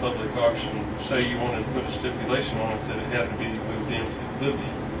at a public auction, say you wanted to put a stipulation on it that it had to be moved into, lived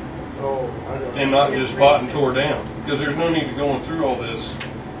in. Oh, I don't know. And not just bought and tore down. Because there's no need to going through all this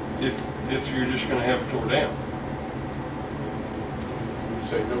if you're just going to have it tore down. You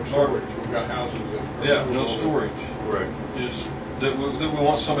say no storage, we've got houses that. Yeah, no storage. Right. Just that we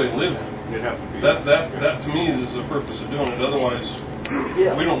want somebody to live in. It'd have to be. That to me is the purpose of doing it. Otherwise,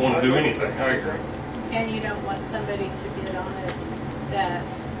 Yeah. we don't want to do anything. I agree. And you don't want somebody to bid on it that,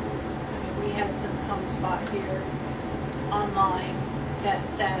 I mean, we had some HomeSpot here online that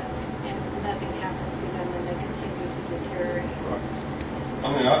sat and nothing happened to them and they continue to deteriorate. Right. I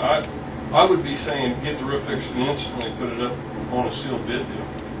mean, I would be saying get the roof fixed and instantly put it up on a sealed bid deal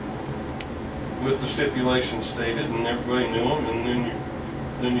with the stipulations stated and everybody knew them, and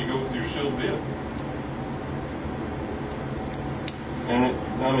then you go with your sealed bid. And it,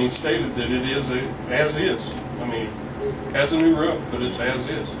 I mean, stated that it is as is. I mean, has a new roof, but it's as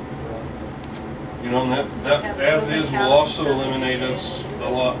is. You know, and that as is will also eliminate us a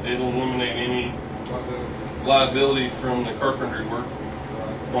lot. It'll eliminate any liability from the carpentry work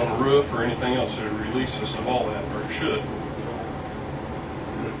on the roof or anything else. It'll release us of all that, or it should.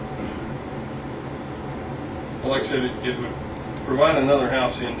 Like I said, it would provide another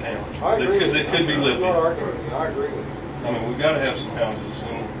house in town that could be lived in. I'm not arguing with you. I agree with you. I mean, we've got to have some houses,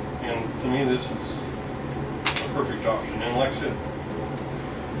 and to me, this is a perfect option. And like I said,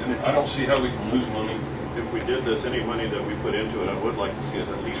 I don't see how we can lose money. If we did this, any money that we put into it, I would like to see us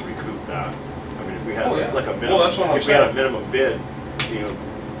at least recoup that. I mean, if we had like a minimum, that's what I'm if we had a minimum bid, you know,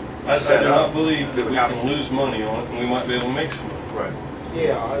 I do not believe that we can lose money on it, and we might be able to make some money. Right.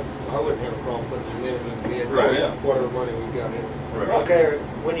 Yeah, I wouldn't have a problem putting a minimum bid, Right, yeah. whatever money we've got in it. Right. Okay,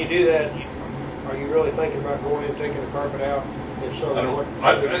 when you do that, are you really thinking about going in and taking the carpet out? If so,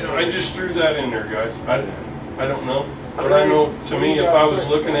 I just threw that in there, guys. I don't know. But I know, to me, if I was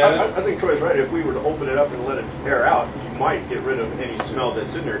looking at it, I think Troy's right. If we were to open it up and let it air out, you might get rid of any smell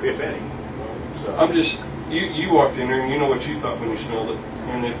that's in there, if any. So. I'm just, you walked in there and you know what you thought when you smelled it.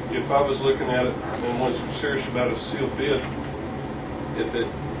 And if I was looking at it and was serious about a sealed bid, if it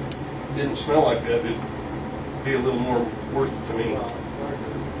didn't smell like that, it'd be a little more worth it to me.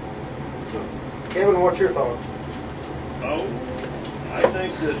 So. Kevin, what's your thoughts? Oh, I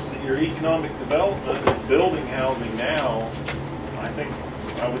think that your economic development is building housing now. I think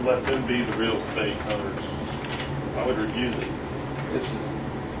I would let them be the real estate owners. I would refuse it.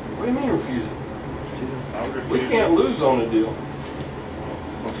 What do you mean refuse it? I would refuse We can't lose on a deal.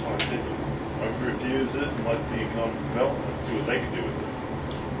 That's my opinion. I would refuse it and let the economic development see what they can do with it.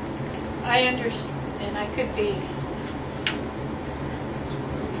 I understand, and I could be,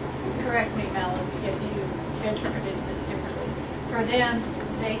 correct me, Mel, if you interpreted this differently. For them,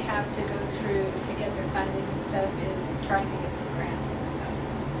 they have to go through to get their funding and stuff is trying to get some grants and stuff.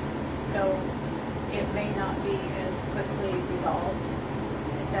 So it may not be as quickly resolved.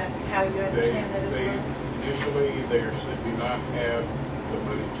 Is that how you understand that as well? Initially, they do not have the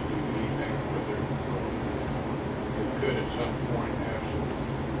money to do anything with their they could at some point have some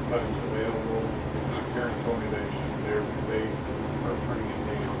funds available. Karen told me they are turning it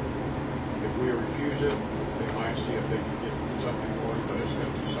down. If we refuse it, they might see if they can get something for it, but it's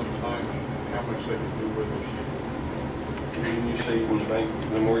going to be some time and how much they can do with it. When you say when the bank,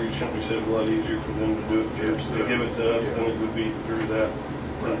 the mortgage company said it's a lot easier for them to do it first, to give it to us than it would be through that.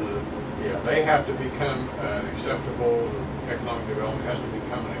 Yeah, they have to become an acceptable, economic development has to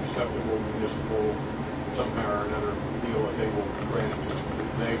become an acceptable municipal, somehow or another, deal that they will grant it to us.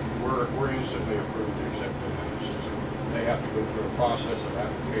 We're instantly approved to accept it. They have to go through a process of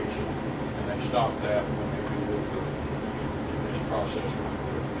application, and they stop that when they do this process.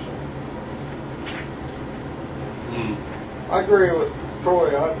 I agree with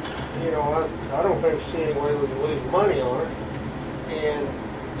Troy. I don't think see any way we can lose money on it. And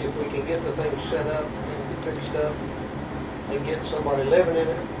if we can get the thing set up and fixed up and get somebody living in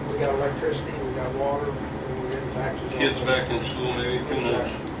it, we got electricity, we got water, and we're getting taxes. Kids back in school, maybe. Who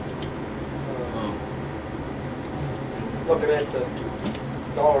knows? Looking at the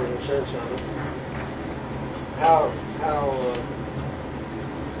dollars and cents of it, how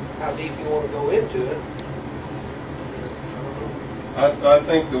deep you want to go into it. I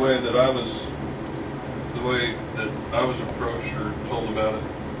think the way that I was approached or told about it,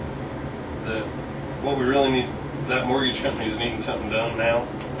 that what we really need, that mortgage company is needing something done now,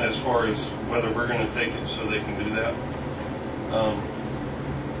 as far as whether we're going to take it so they can do that.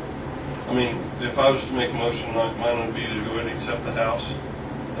 I mean, if I was to make a motion, mine would be to go ahead and accept the house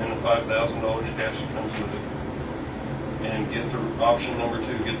and the $5,000 cash that comes with it, and get the option number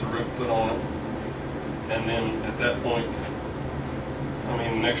 2, get the roof put on it, and then at that point, I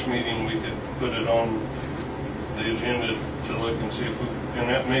mean, next meeting we could put it on the agenda to look and see if we, and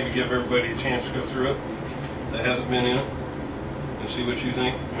that maybe give everybody a chance to go through it that hasn't been in it, and see what you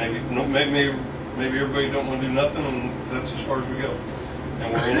think. Maybe everybody don't want to do nothing, and that's as far as we go.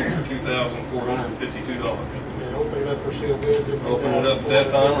 And we're in it for $2,452. And open it up for sealed bids. Open it up at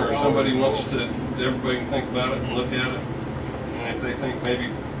that time, or if somebody wants to, everybody can think about it and look at it. And if if they think maybe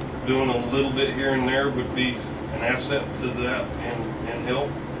doing a little bit here and there would be an asset to that and help,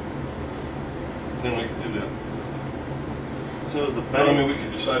 then we could do that. So the But I mean, we bank,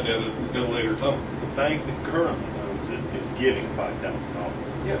 could decide that at a later time. the bank that currently owns it is giving $5,000.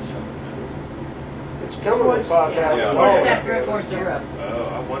 Yes. It's coming with $5,000. Yeah. Towards that roof or the roof.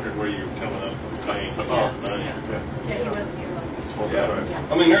 I wondered where you were coming up with saying Yeah. money. Yeah, he wasn't here last time. Well, that's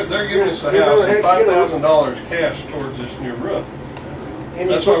right. I mean, they're giving us a You house know, and heck, you know- $5,000 cash towards this new roof. And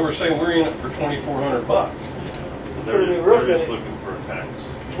That's you why put- we're saying we're in it for $2,400. So Put a new they're roof just in it. looking for a tax.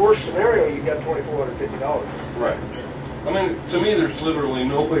 Worst scenario, you got $2,450. Right. I mean, to me, there's literally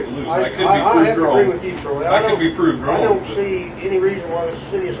no way to lose. I could be I proved have to wrong. agree with you, Troy. I could be proved wrong. I don't but- see any reason why the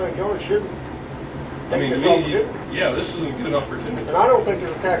city of St. John shouldn't I take mean, to this me, opportunity. yeah, this is a good opportunity. And I don't think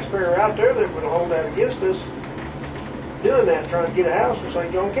there's a taxpayer out there that would hold that against us doing that, trying to get a house in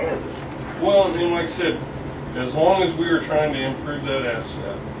St. John, Kansas. Well, and like I said, as long as we are trying to improve that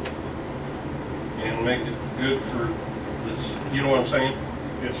asset and make it good for this, you know what I'm saying?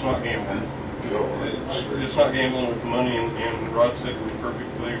 It's not gambling. It's not gambling with the money, and Rod said we're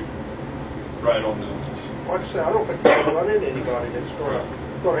perfectly right on doing this. Like I said, I don't think we're gonna run into anybody that's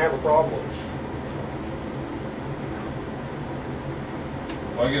gonna have a problem with us.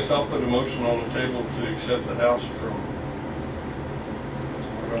 Well, I guess I'll put a motion on the table to accept the house from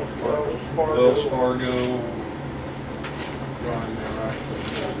Wells Fargo.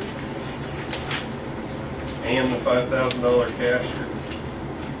 And the $5,000 cash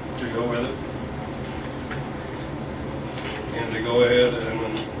to go with it. And to go ahead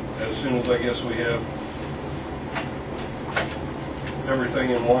and as soon as I guess we have everything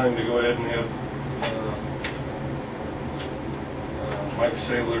in line, to go ahead and have Mike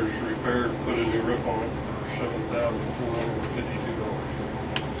Saylor's repaired, put a new roof on it for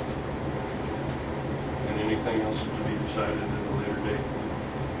 $7,452. And anything else to be decided at a later date.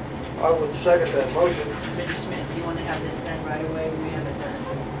 I would second that motion. Mr. Schmidt, do you want to have this done right away? We have it done.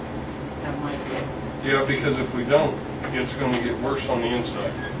 Have Mike get. Yeah, because if we don't, it's going to get worse on the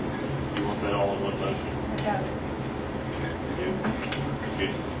inside. You want that all in one motion? I got it.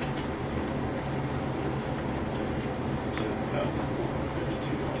 Okay.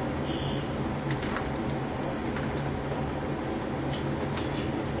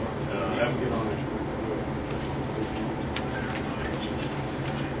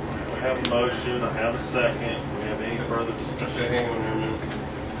 I have a motion, I have a second. Do we have any further Okay, discussion? hang on here a minute.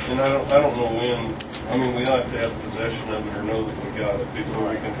 And I don't know when, I mean, we have to have possession of it or know that we got it before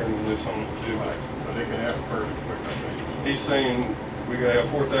we can turn the loose on it too. But they can have it pretty quick, I think. He's saying we gotta have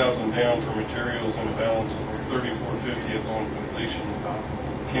 4,000 down for materials and a balance of 3,450 upon completion.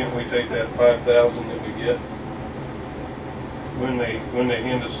 Can't we take that 5,000 that we get when they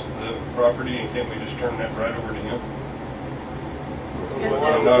hand us the property, and can't we just turn that right over to him?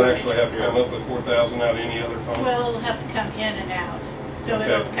 And not actually have to come up with 4,000 out of any other fund? Well, it'll have to come in and out. So Okay.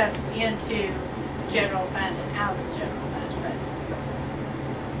 it'll come into general fund and out of general fund, but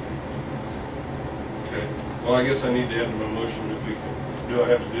Okay. Well, I guess I need to add to my motion if we can. Do I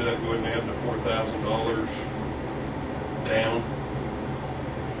have to do that? Go ahead and add the $4,000 down?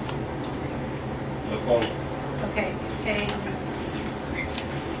 Upon, okay, pay, I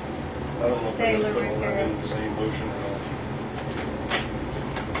don't know if I Sailor put all that repair. in the same motion or not.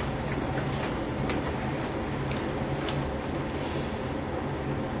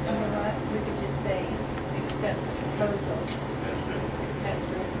 you know what, we could just say, accept proposal as written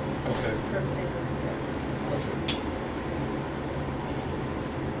Okay. from Sailor Repair.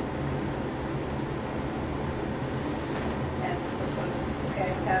 As proposed, okay,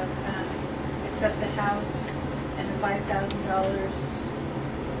 have, accept the house and the $5,000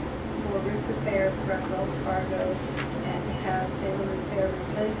 for roof repair from Wells Fargo, and to have Sailor Repair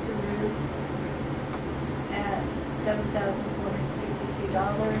replace the roof at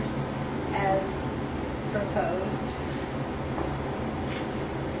 $7,452 as proposed.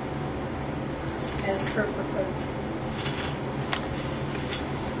 As per proposal.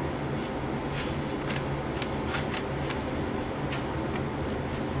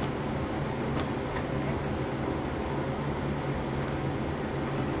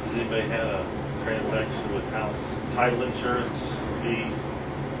 Has anybody had a transaction with house title insurance deed?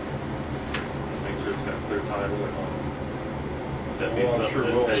 Make sure it's got clear title on. That means Well, I'm sure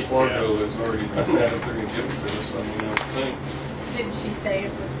something that Wells takes Fargo care has already done that if they're gonna give it to us, I mean, I think. Didn't she say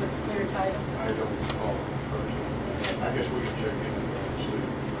it was with clear title? I don't recall personally. I guess we can check in and see.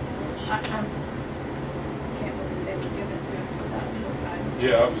 I'm, can't believe they would give it to us without clear title.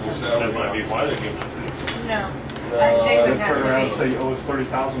 Yeah, I was gonna say. That might be why they're giving it to us. No. No, They would Then have turn to around and be- say you owe us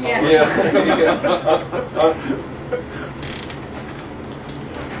 $30,000. Yeah. Yeah.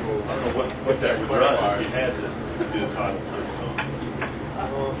 get that Would run if clarified. you had to do a title search on it.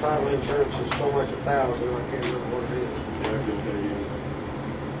 Title insurance is so much $1,000, I can't remember what it is. Yeah, I couldn't tell you.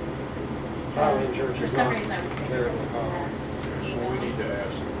 Title insurance For is some not reason, I was thinking there it in the was in file. that Well, we email. need to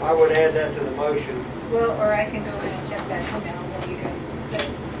ask. I would add that to the motion. Well, or I can go in and check that email while you guys, but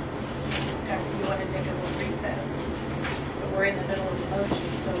this is kind of, you want to take a little recess. But we're in the middle of the motion,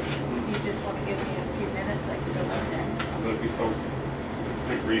 so if you just want to give me a few minutes, I can go in there. That'd be fun.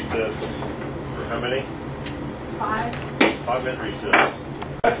 Big recess for how many? 5. 5-minute recess.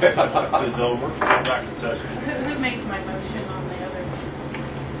 Is over. Come back in session. Who made my motion on the other?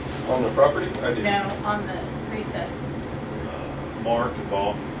 On the property? I did. No, on the recess. Mark and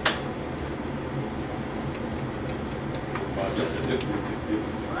Bob.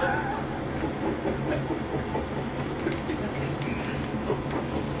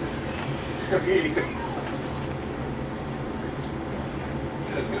 You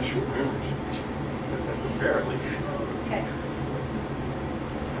guys got short memories. Apparently. Okay.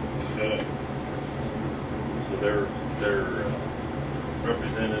 So they're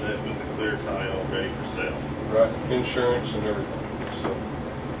representing it with a clear title, ready for sale. Right, insurance and everything. So, I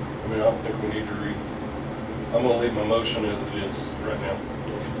mean, I don't think we need to read. I'm gonna leave my motion as it is right now.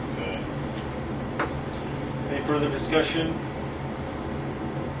 Okay. Any further discussion?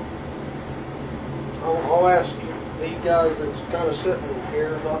 I'll ask these guys that's kind of sitting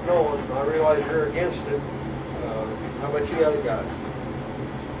here not knowing, I realize you're against it. How about you other guys?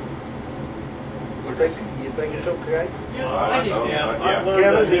 You think it's okay? Yeah, I do. I've learned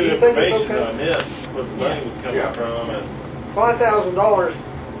Kevin, that new do you think it's information okay? I missed, where the money was coming from, and $5,000,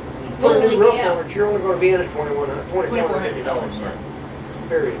 put Well, a new roof yeah. on it, you're only gonna be in at $2,450.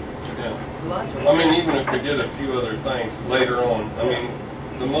 Period. Yeah. Lots of- I mean, even if we did a few other things later on, I mean,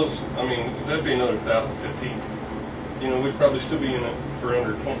 that'd be another 1,015. You know, we'd probably still be in it for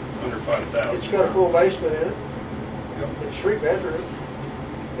under 5,000. It's got a full basement in it. Yep. It's 3 bedrooms.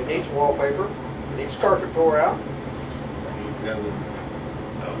 It needs wallpaper. It needs carpet tore out. Yeah, I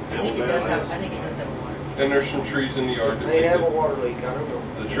think it does have a water. and there's some trees in the yard that They we have a could, water leak, I don't know.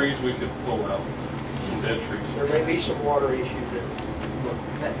 the trees we could pull out, some dead trees. There may be some water issues in it.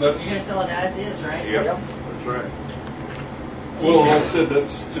 But That's- you're gonna sell it as is, right? Yep. That's right. Well, like I said,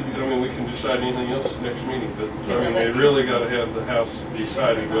 that's to be, I mean, we can decide anything else next meeting, but, I mean, they really gotta have the house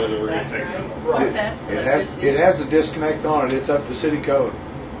decided whether we're gonna take it or not. What's that? It has a disconnect on it. It's up to city code.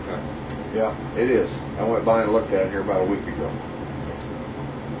 Yeah, it is. I went by and looked at it here about a week ago.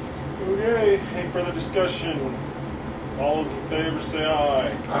 okay, any further discussion? All those in favor say aye.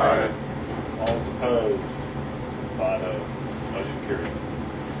 Aye. All those opposed? 5-0. Motion carried.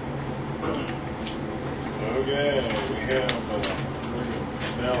 Okay, we have,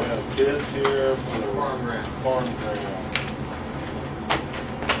 now we have bids here for the Farm grant. farm grant.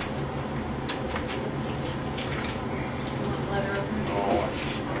 Letter opening. Oh, I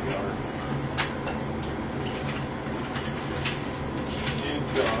see my yard. You've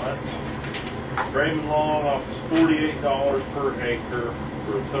got Raymond Long offers $48 per acre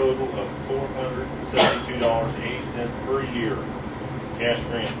for a total of $472.80 per year. Cash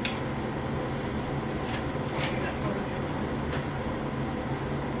grant.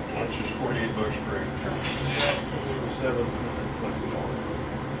 Which is $48 per acre.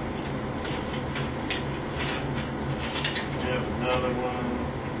 $720. We have another one.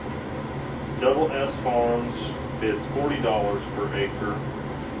 Double S Farms bids $40 per acre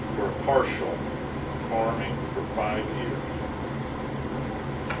for a partial farming for 5 years.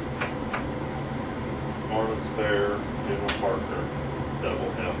 Marlin Spare, general partner,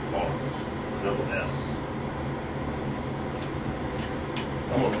 Double F Farms, Double S.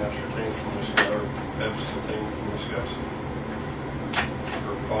 I'm gonna ascertain from this guy, or abstain from this guy,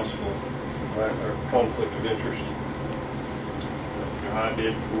 for possible conflict of interest. Your high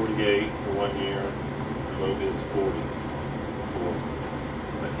bid's 48 for 1 year, your low bid's 40 for,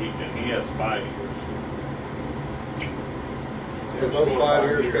 but he has 5 years. Is those 5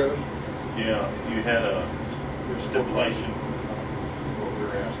 years, Kevin? Yeah, you had a stipulation. What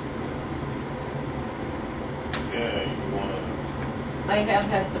we're asking. Okay, you wanna, I have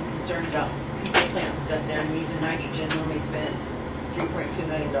had some concern about people planting stuff there and using nitrogen when we spent $3.2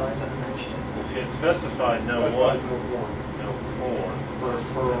 million on nitrogen. it specified no That's what, fine, no corn. no corn.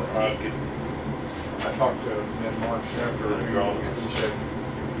 I He could, talked to Ned March after the You're all- meeting, and he said, as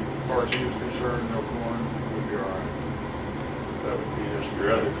far as he was concerned, no corn would be all right. That would be just your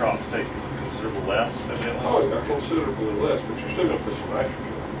other crops take considerable less, evidently. Oh, yeah, considerably less, but you're still gonna put some nitrogen on.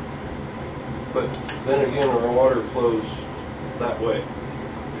 But then again, our water flows that way.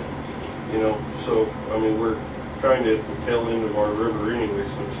 You know, so, I mean, we're trying to at the tail end of our river anyway,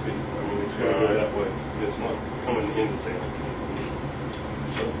 so to speak. I mean, it's gonna go that way. It's not coming into town.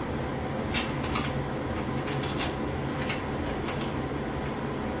 So,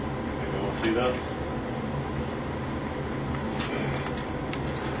 Maybe we'll see those.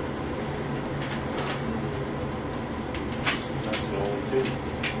 That's the only two.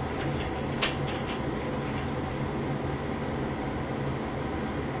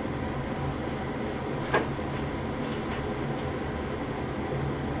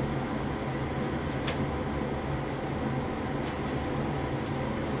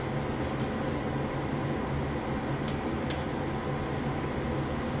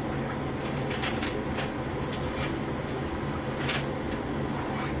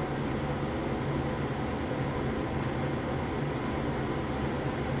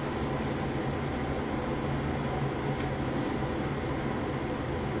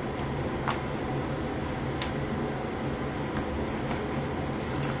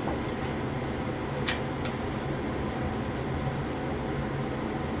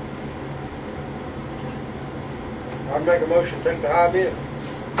 I'd make a motion to take the high bid.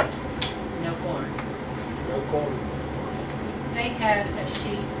 No corn. No corn. They had a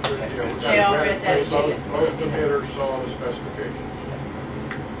sheet. Yeah, They all read that both- sheet. Both the bidders saw the specifications.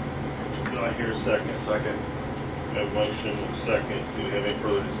 Do I hear a second? Second. We have a motion and a second. Do we have any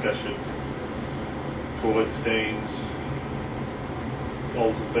further discussion? Toilet stains.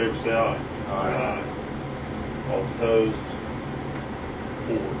 All those in favor say aye. Aye. All opposed?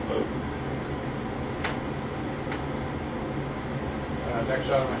 4 vote. Next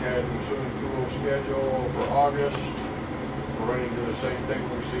item I had was swimming pool schedule for August. We're running into the same thing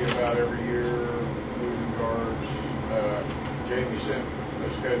we see about every year, moving guards. Jamie sent a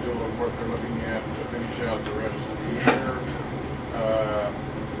schedule of what they're looking at to finish out the rest of the year.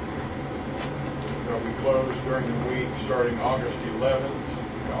 They'll be closed during the week, starting August 11th,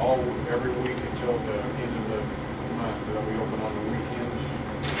 every week until the end of the month. They'll be open on the weekends.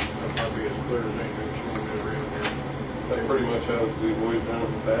 That'll probably be as clear as anything showing that around here. that pretty much as we've always done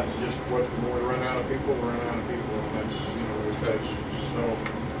in the past. Just what, when we run out of people, we run out of people, and that's, we touch. So,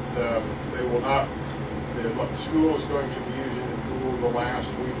 they will not, the school is going to be using the pool the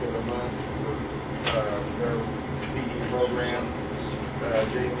last week of the month for, their PE program.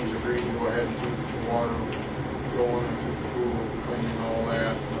 Jamie's agreed to go ahead and keep the water going and keep the pool clean and all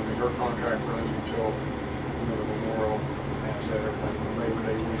that. I mean, her contract runs until, the Memorial, past that, everything, the Labor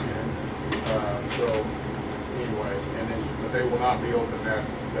Day weekend. So, anyway, but they will not be open that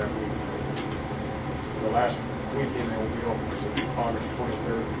week. The last weekend they will be open is August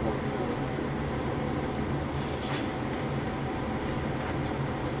 23rd and 24th.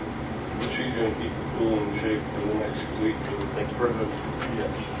 But she's gonna keep the pool in shape for the next week.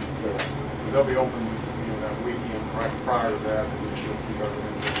 Yes. They'll be open, that weekend prior to that, and then she'll keep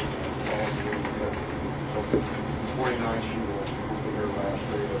everything all the way. So 29th she will be her last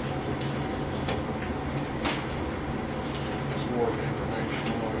day of. It's more of an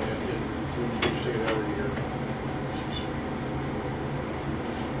informational, we see it every year.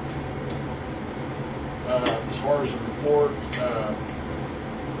 As far as the report,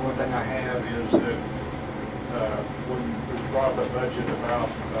 one thing I have is that when we brought up a budget about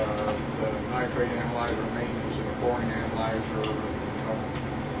the nitrate analyzer maintenance and the chlorine analyzer,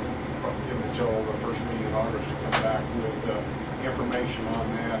 give it until the first meeting in August to come back with information on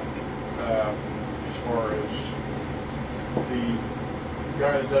that. As far as the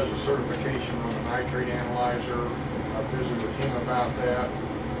guy that does the certification on the nitrate analyzer, I visited with him about that,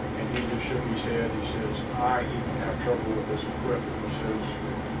 and he just shook his head. He says, I even have trouble with this equipment. He says,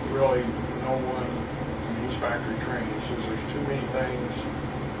 really, no one, he's factory trained. He says, there's too many things.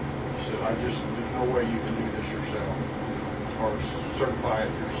 He said, there's no way you can do this yourself, or certify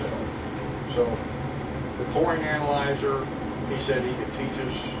it yourself. So, the chlorine analyzer, he said he could teach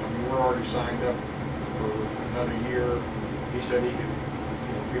us. I mean, we're already signed up for another year. He said he could,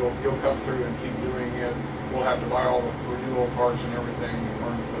 he'll come through and keep doing it. We'll have to buy all the renewal parts and everything and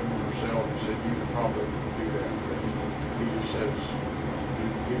learn to put them yourself. He said you could probably do that. But he just says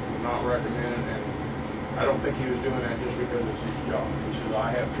he would not recommend it, and I don't think he was doing that just because it's his job. He said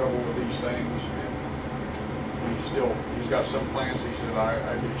I have trouble with these things, and he's got some plants. He said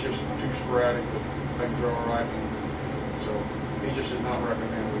it's just too sporadic, but things are all right. And so he just did not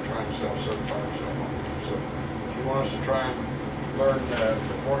recommend we try and self-certify ourselves on it. So if you want us to try and learn the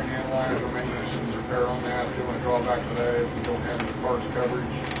chlorine analyzer, maintenance and repair on that, the only drawback to that is we don't have any parts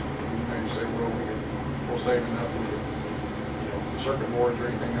coverage. You may say, well, we'll save enough. The circuit boards or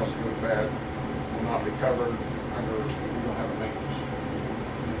anything else goes bad will not be covered under, we don't have a maintenance.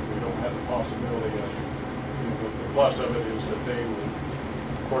 We don't have the possibility of, the plus of it is that they will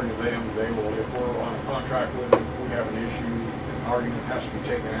according to them, they will, if we're on a contract with them, we have an issue, our unit has to be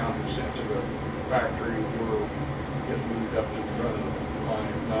taken out and sent to the factory, we'll get moved up to the front of the line.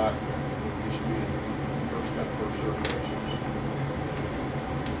 If not, we should be first come, first served basis.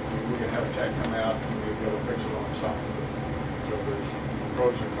 We can have a tech come out and we'll be able to fix it on site. So there's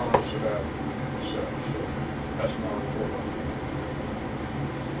pros and cons to that stuff. So that's my report.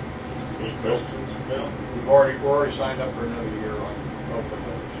 Any questions, Bill? We're already signed up for another year on both of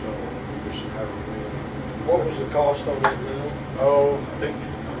those, so we just have a renewal. What was the cost on that mill? Oh, I don't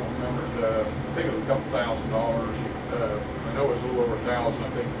remember, I think it was a couple $1,000. I know it was a little over 1,000,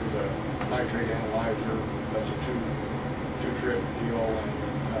 I think, for the nitrate analyzer. That's a two-trip deal, and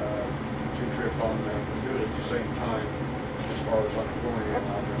two-trip on do it at the same time as far as on the chlorine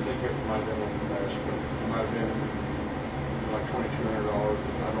analyzer. I think it might have been one of the best, but it might have been like $2,200.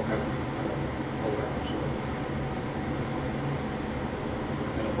 I don't have it pulled out. So.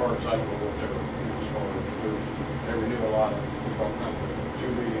 And as far as I don't know what they were, as far as they renew a lot of all kinds of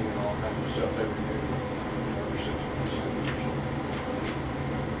tubing and all kinds of stuff they renew every 6 months.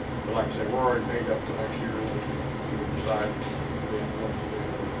 But like I said, we're already paid up to next year. We decide then what to do.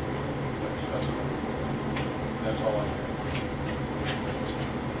 That's all I have.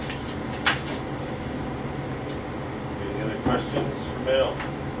 Any other questions for Bill?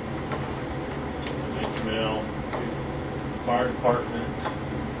 Thank you, Bill. Fire department.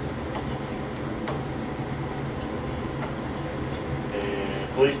 And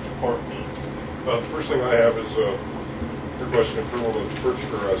police department. The first thing I have is requesting approval to purchase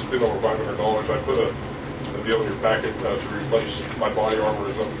or spend over $500. I put a deal in your packet to replace my body armor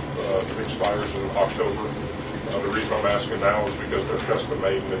as it expires in October. The reason I'm asking now is because they're custom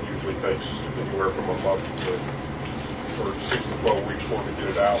made and it usually takes anywhere from a month or 6 to 12 weeks for me to get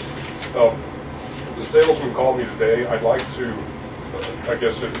it out. The salesman called me today. I'd like to, I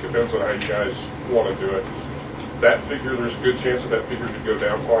guess it depends on how you guys want to do it. That figure, there's a good chance that figure could go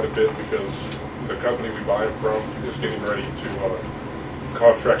down quite a bit because the company we buy it from is getting ready to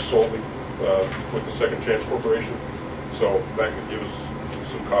contract solely with the Second Chance Corporation. So that could give us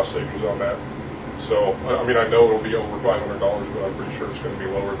some cost savings on that. So, I mean, I know it'll be over $500, but I'm pretty sure it's going to be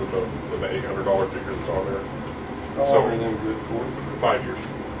lower than the $800 figure that's on there. How long are them good for? 5 years.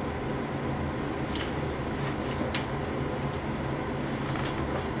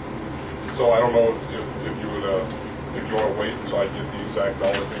 So I don't know if you would if you want to wait until I get the exact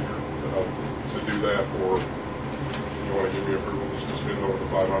dollar figure to do that, or you want to give me approval just to spend over the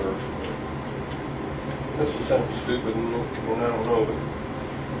 500. This is something stupid, and I don't know, but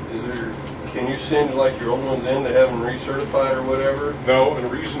is there? Can you send like your old ones in to have them recertified or whatever? No, and the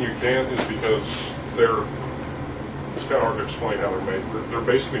reason you can't is because it's kind of hard to explain how they're made. They're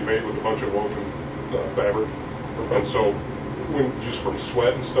basically made with a bunch of woven fabric, and so just from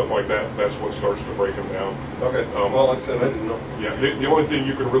sweat and stuff like that, that's what starts to break them down. Okay. Well, like I said, I didn't know. Yeah, the only thing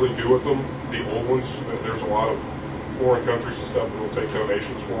you can really do with them, the old ones, there's a lot of foreign countries and stuff that will take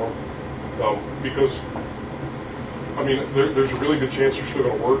donations for them, because I mean, there's a really good chance they're still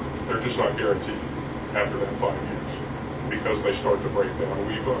going to work. They're just not guaranteed after that 5 years because they start to break down.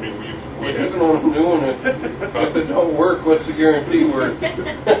 Even on a new one, if it don't work, what's the guarantee worth?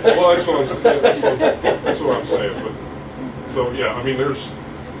 Well, that's what I'm saying. But so yeah, I mean, there's.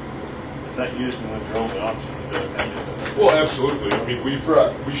 Is that usually when your only option to do it? Well, absolutely. I mean,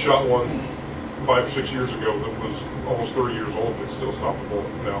 we shot one 5 or 6 years ago that was almost 30 years old and it still stopped a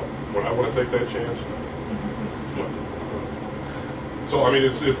bullet. Now, would I want to take that chance? So, I mean,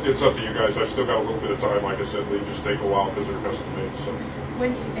 it's up to you guys. I've still got a little bit of time. Like I said, they just take a while because they're custom made. So.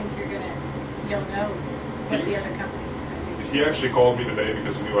 When do you think you'll know what the other company's going to do? He actually called me today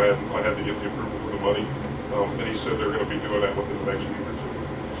because he knew I had to get the approval for the money, and he said they're going to be doing that within the next week or two.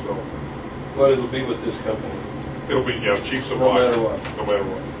 So. What it'll be with this company? It'll be chief supply. No matter what. No matter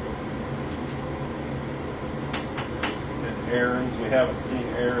what. And Aaron's, we haven't seen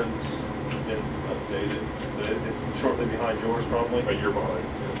Aaron's been updated. It's shortly behind yours, probably. A year behind.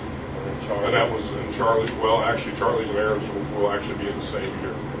 And then Charlie. And that was in Charlie. Well, actually, Charlie's and Aaron's will actually be in the same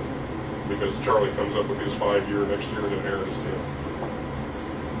year because Charlie comes up with his 5-year next year, and then Aaron is 10.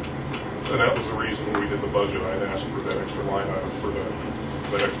 And that was the reason when we did the budget. I had asked for that extra line item for that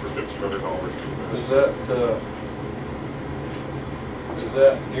extra $1,500. Is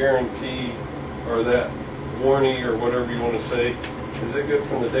that guarantee or that warranty or whatever you want to say? Is it good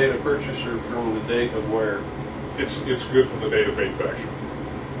from the date of purchase or from the date of wear? It's good from the date of manufacture.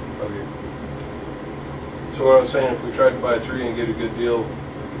 Okay. So what I was saying, if we tried to buy 3 and get a good deal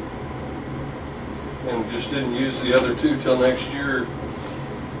and just didn't use the other 2 till next year,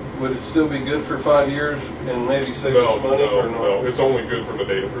 would it still be good for 5 years and maybe save us money or not? No, it's only good for the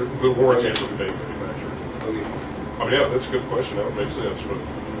data, the warranty for the data manufacturer. Okay. I mean, yeah, that's a good question, that would make sense, but,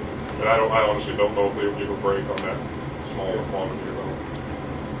 and I honestly don't know if they would give a break on that small quantity or not.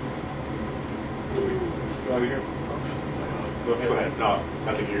 Do I hear? Go ahead. Go ahead. No,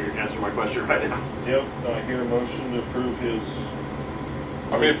 I think you're answering my question right now. Yep, I hear a motion to approve his.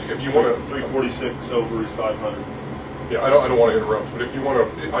 I mean, if you want to, 346 over his 500. yeah, I don't want to interrupt, but if you want to,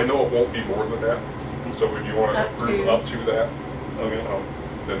 I know it won't be more than that. So if you want to approve up to that, Okay.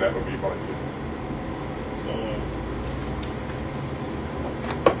 then that would be fine too. So,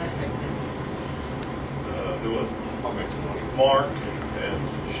 I second who was it? I'll make the motion. Mark and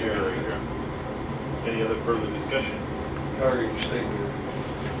Sherry. Any other further discussion? How are you stating?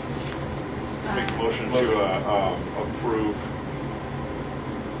 Make a motion to approve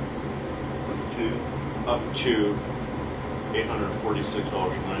up to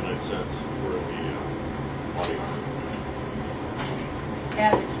 $846.99 for the body armor.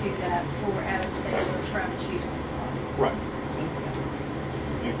 Added to that for Adam Sandler from Chiefs Supply. Right.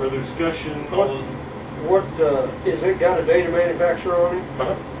 Any further discussion? What- All those What, is it got a data manufacturer on it?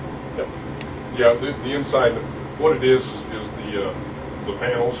 Yep. Yeah, the inside, what it is the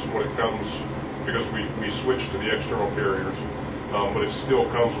panels when it comes, because we switched to the external carriers, but it still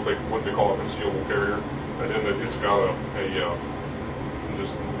comes with what they call a concealable carrier, and then it's got a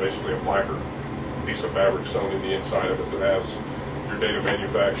just basically a placard piece of fabric sewn in the inside of it that has your data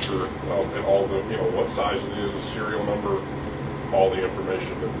manufacturer and all the, what size it is, serial number, all the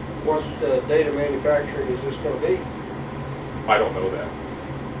information. What data manufacturer is this gonna be? I don't know that.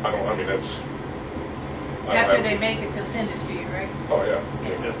 I mean, that's. I don't After have- they make it, they'll send it to you, right? Oh, yeah.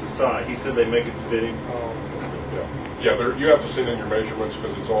 That's a side. He said they make it fit him. Yeah, you have to send in your measurements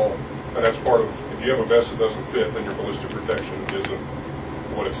because it's all, and that's part of, if you have a vest that doesn't fit, then your ballistic protection isn't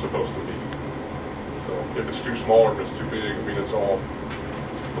what it's supposed to be. So if it's too small or if it's too big, I mean, it's all,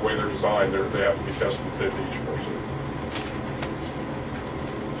 the way they're designed, they have to be custom fit to each person.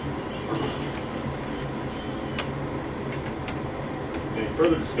 Any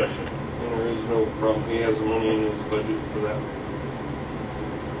further discussion? There is no problem. He has the money in his budget for that.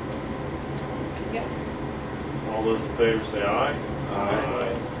 Yep. All those in favor say aye.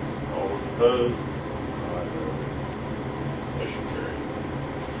 Aye. All those opposed? Motion carried.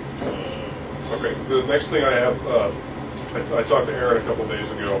 Okay, the next thing I have, I talked to Aaron a couple days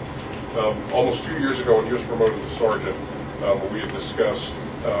ago. Almost 2 years ago when he was promoted to sergeant, we had discussed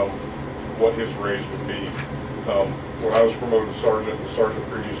what his raise would be. When I was promoted to sergeant, the sergeant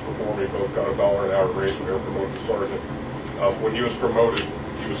previous before me both got $1 an hour raise when they were promoted to sergeant. When he was promoted,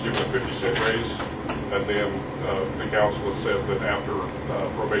 he was given a 50-cent raise, and then the council had said that after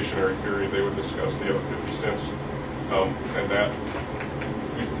probationary period, they would discuss the other 50 cents, and that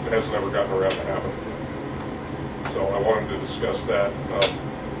has never gotten around to happen. So I wanted to discuss that.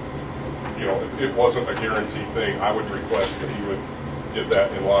 It wasn't a guaranteed thing. I would request that he would get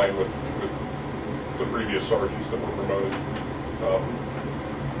that in line with the previous sergeants that were promoted.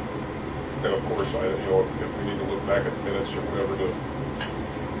 And of course, if we need to look back at the minutes or whatever to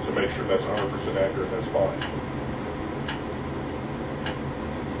make sure that's 100% accurate, that's fine.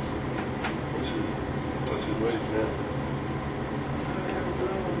 What's his wage now?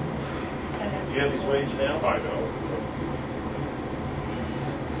 Do you have his wage now? I know.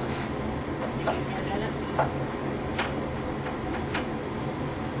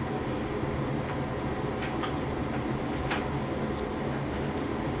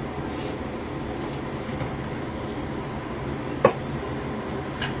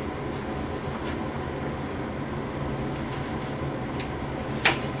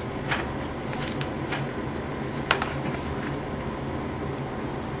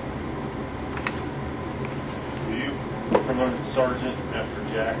 Were you promoted to sergeant after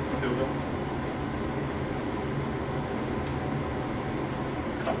Jack killed him?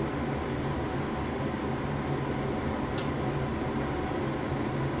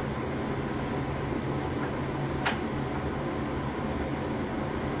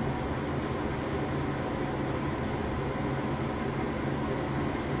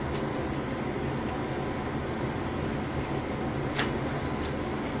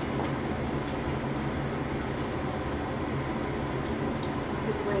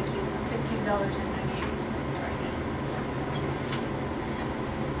 His wage is $15.98 right now.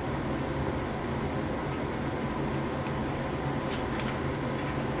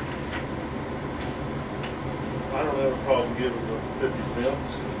 I don't have a problem giving him 50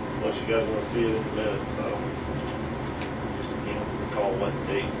 cents, unless you guys want to see it in the minutes. I just can't recall what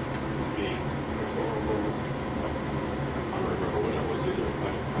date it would be. I don't remember when that was either.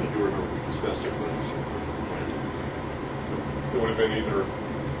 I do It would have been either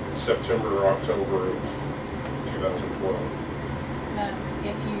September or October of 2012.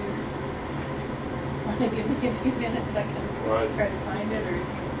 If you want to give me a few minutes, I can Right. try to find it, or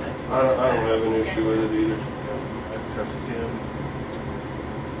that's I don't have an issue with it either. I trust him.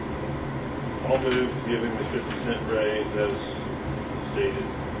 I'll move to give him the 50-cent raise as stated.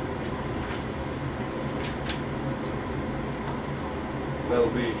 That'll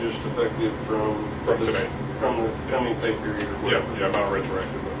be just effective from Today. from the coming pay period or Yeah, whatever. yeah, not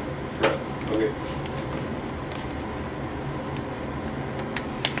retroactive. Right. Okay.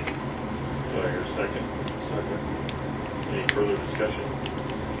 Do I hear a second? Second. Any further discussion?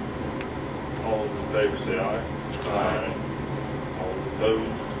 All those in favor say aye. Aye. All those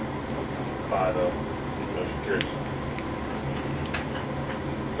opposed? 5-0. Motion carries.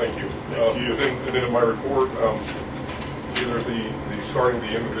 Thank you. Thank you. And then in my report, either the starting the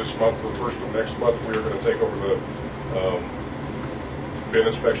end of this month or the first of next month, we are going to take over the bin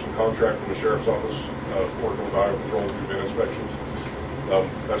inspection contract from the sheriff's office, working with Iowa Patrol to do bin inspections.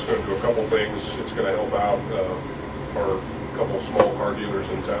 That's going to do a couple things. It's going to help out our couple small car dealers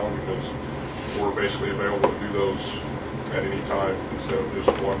in town, because we're basically available to do those at any time instead of just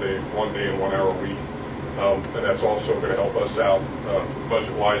one day and 1 hour a week. And that's also going to help us out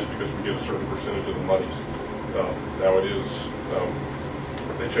budget-wise, because we get a certain percentage of the monies. Now it is,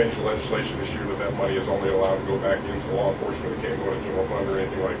 if they change the legislation this year, that money is only allowed to go back into law enforcement. It can't go into general fund or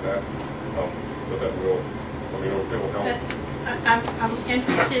anything like that. But that will, I mean, it'll help. I'm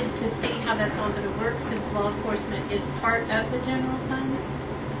interested to see how that's all going to work, since law enforcement is part of the general fund.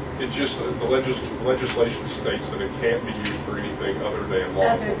 It's just, the legislation states that it can't be used for anything other than law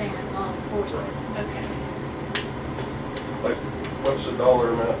Other enforcement. than law enforcement. Okay. Like, what's the dollar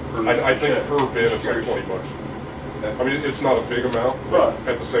amount per? I think check? per bid it's like 20 bucks. I mean, it's not a big amount, but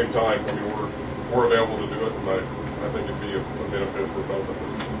at the same time, I mean, we're available to do it, and I think it'd be a benefit for both of us.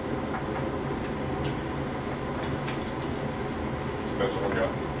 That's all I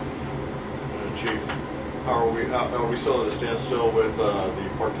got. Chief, are we still at a standstill with the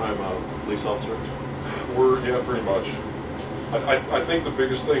part-time police officer? Yeah, pretty much. I think the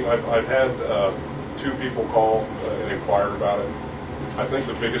biggest thing, I've had 2 people call and inquire about it. I think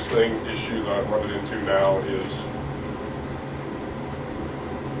the biggest issue that I'm running into now is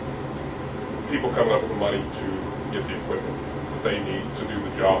people coming up with the money to get the equipment that they need to do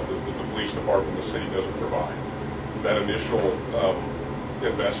the job that the police department, the city doesn't provide. That initial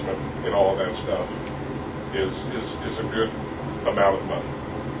investment in all of that stuff is a good amount of money.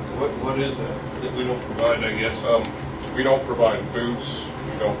 What is that we don't provide, I guess? We don't provide boots,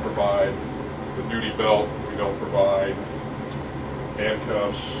 we don't provide the duty belt, we don't provide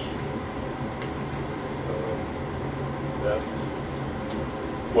handcuffs, Vest.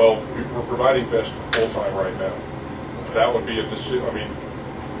 well, we're providing vests for full-time right now. That would be a decision. I mean,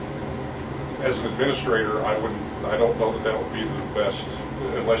 as an administrator, I don't know that would be the best,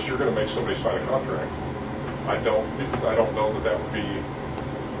 unless you're going to make somebody sign a contract. I don't know that would be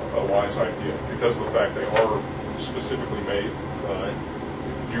a wise idea, because of the fact they are specifically made.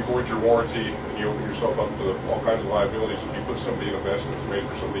 You void your warranty and you open yourself up to all kinds of liabilities if you put somebody in a vest that's made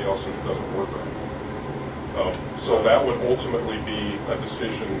for somebody else and it doesn't work right. So that would ultimately be a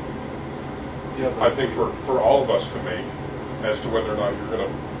decision, I think, for all of us to make, as to whether or not you're going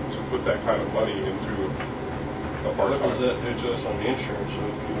to put that kind of money into a part-time. What does that do to us on the insurance, so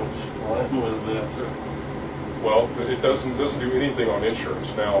if you don't supply them with that? Well, it doesn't do anything on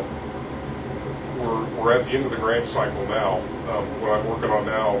insurance. Now, we're at the end of the grant cycle now. What I'm working on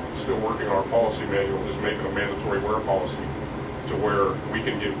now, still working on our policy manual, is making a mandatory wear policy to where we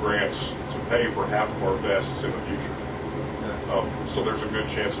can get grants to pay for half of our vests in the future. So there's a good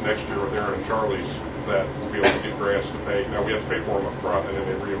chance next year with Aaron and Charlie's that we'll be able to get grants to pay. Now, we have to pay for them up front and then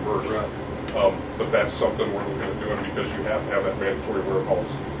they reimburse. Right. But that's something we're looking at doing, because you have to have that mandatory wear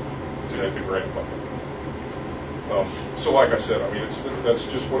policy to get the grant funding. So like I said, I mean, that's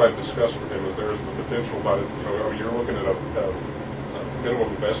just what I've discussed with him, is there's the potential, but you're looking at a minimum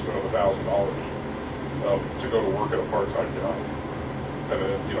investment of $1,000 to go to work at a part-time job. And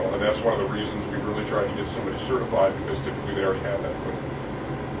then, and that's one of the reasons we really tried to get somebody certified, because typically they already have that equipment.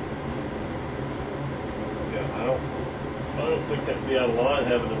 Yeah, I don't think that'd be out of line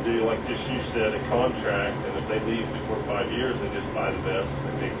having them do, like just you said, a contract, and if they leave before 5 years, they just buy the vests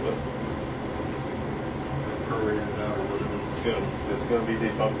and they equipment. Prorated out or whatever. It's gonna be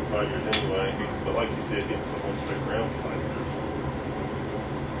defunct in 5 years anyway. But like you said, getting someone stuck around for 5 years,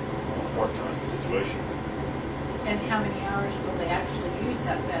 part-time situation. And how many hours will they actually use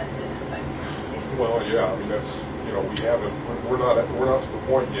that vest in that 5 years too? Well, yeah, I mean, that's, we haven't, we're not to the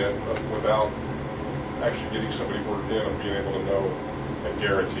point yet without actually getting somebody worked in and being able to know and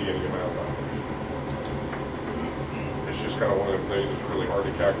guarantee any amount of hours. It's just kind of one of the things that's really hard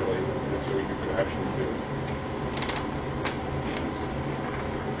to calculate until you can actually do it.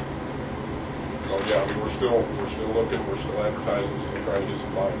 So yeah, I mean, we're still looking, we're still advertising, still trying to get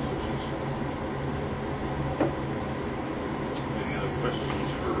some bites. It's just, Any other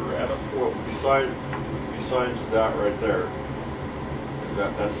questions for Adam? Well, besides that right there,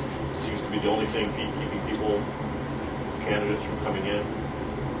 that seems to be the only thing keeping people, candidates from coming in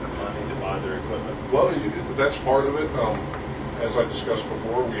and wanting to buy their equipment. well, that's part of it. As I discussed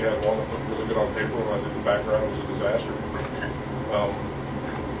before, we had one that looked really good on paper, and I did the background, it was a disaster.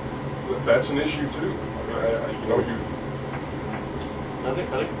 That's an issue too. I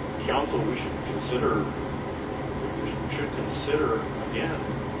think council, we should consider again,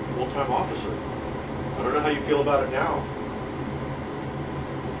 full-time officer. I don't know how you feel about it now,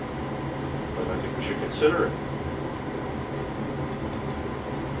 but I think we should consider it.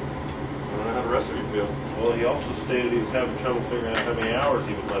 I don't know how the rest of you feel. Well, he also stated he was having trouble figuring out how many hours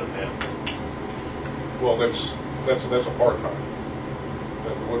he would let him have. Well, that's a part-time.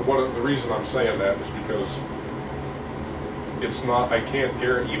 The reason I'm saying that is because it's not, I can't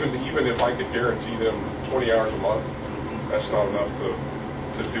guarantee, even if I could guarantee them 20 hours a month, that's not enough to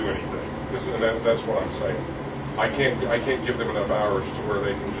do anything. And that's what I'm saying. I can't give them enough hours to where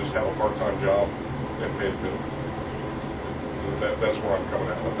they can just have a part-time job and pay the bill. That's where I'm coming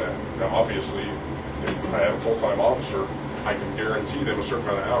at with that. Now, obviously, if I have a full-time officer, I can guarantee them a certain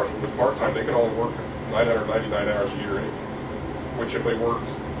amount of hours. But with part-time, they can only work 999 hours a year anyway. Which, if they worked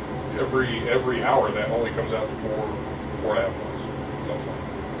every hour, that only comes out to 4.5 months, something like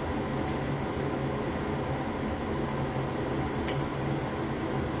that.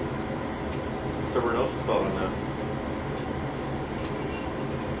 What's everyone else's thought on that?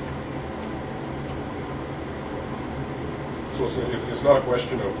 So it's not a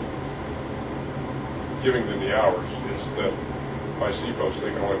question of giving them the hours. It's that by CPOS,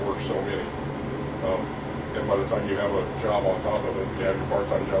 they can only work so many. And by the time you have a job on top of it, you have your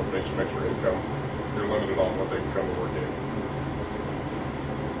part-time job that makes some extra income, you're limited on what they can come to work in.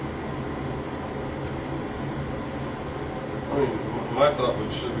 I mean, my thought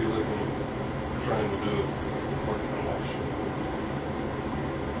would still be looking, trying to do it part-time officer.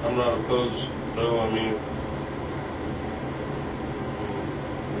 I'm not opposed, though. I mean,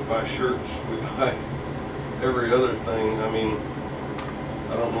 we buy shirts, we buy every other thing. I mean,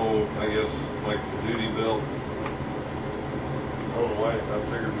 I don't know, I guess, like the duty belt. I don't know why, I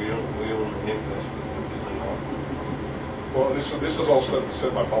figured we own the handcuffs, but we're not. Well, this is all stuff that's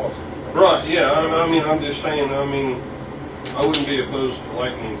set by policy. Right, yeah, I mean, I'm just saying, I mean, I wouldn't be opposed to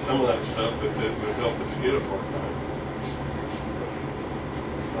lightening some of that stuff if it would help us get a part-time.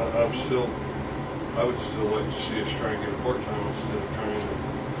 I would still like to see us try and get a part-time instead of trying to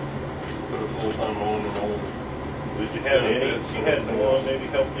put a full-time on and all. Did you have anyone maybe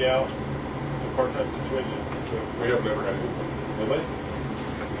help you out in a part-time situation? We have never had anything. Nobody?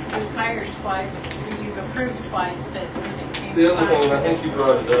 You've hired twice, or you've approved twice, but when it came The other time thing, to I think you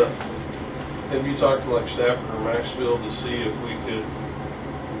brought it up, have you talked to like Stafford or Maxfield to see if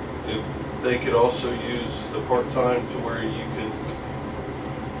they could also use the part-time to where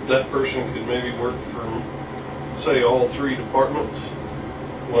that person could maybe work for, say, all 3 departments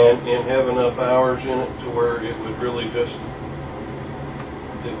and have enough hours in it to where it would really it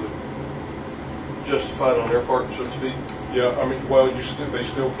would justify it on their part, so to speak? Yeah, I mean, well, they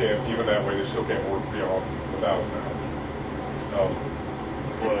still can't, even that way, they still can't work beyond 1,000 hours.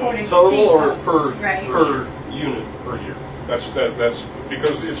 according to Total or CPOS, right? per unit? Per year. That's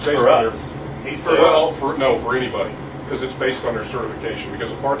because it's based For on us. He said for anybody, because it's based on their certification.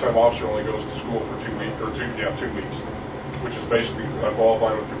 Because a part-time officer only goes to school for 2 weeks, 2 weeks, which is basically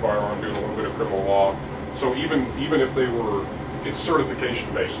qualified with your firearm, doing a little bit of criminal law. So even if they were, it's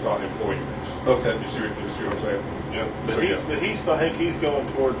certification based, not employee based. Okay. You see what I'm saying? Yeah. But So, I think he's going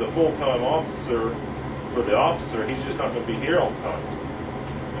toward the full-time officer. For the officer, he's just not going to be here all the time.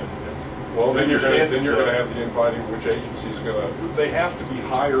 Well, then you're going to have the infighting which agency is going to. They have to be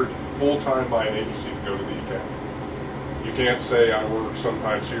hired full-time by an agency to go to the academy. You can't say I work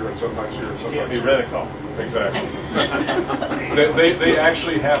sometimes here and sometimes here and sometimes here. You can't be rent-a-call. Exactly. they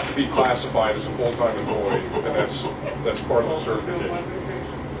actually have to be classified as a full-time employee, and that's part of the certification.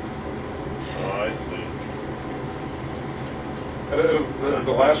 Oh, I see. And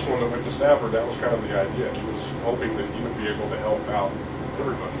the last one that went to Stafford, that was kind of the idea. He was hoping that he would be able to help out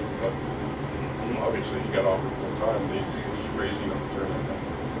everybody, but obviously he got offered full-time, and he was crazy enough to turn that down.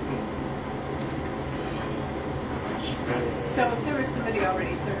 So if there was somebody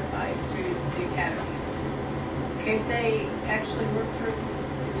already certified through the academy, Could they actually work for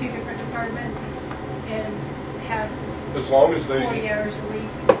 2 different departments and have As long as they. 40 hours a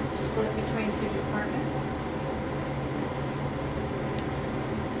week split between 2 departments?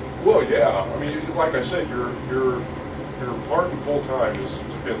 Well, yeah. I mean, like I said, your part and full time just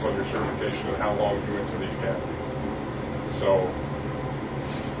depends on your certification and how long you went to the academy. So,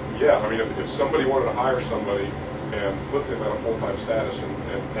 yeah. I mean, if somebody wanted to hire somebody and put them at a full-time status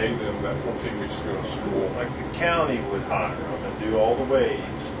and pay them that 14 weeks to go to school, Like the county would hire them and do all the wage,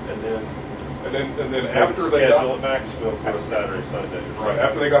 and then after they schedule got at Maxville for a Saturday, Sunday. right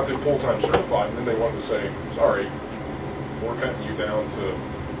after they got them full-time certified, and then they wanted to say, sorry, we're cutting you down to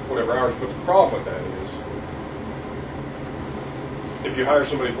whatever hours. But the problem with that is, if you hire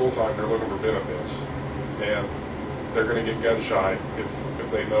somebody full-time, they're looking for benefits, and they're going to get gun shy if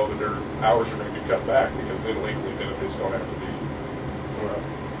they know that their hours are going to be cut back, because then legally benefits don't have to be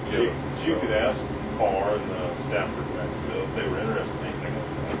given. So you could ask Par and the Stafford Maxville if they were interested in anything like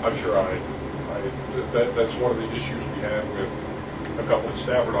that. I'm sure that's one of the issues we had with a couple of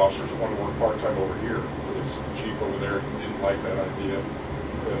Stafford officers that wanted to work part-time over here. It's the chief over there didn't like that idea,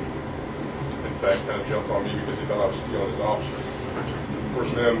 and in fact kind of jumped on me because he thought I was stealing his officer. Of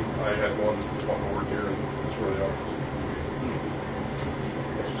course, then I had one wanting to work here, and that's where they are.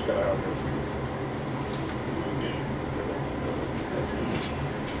 That's just kind of how it goes.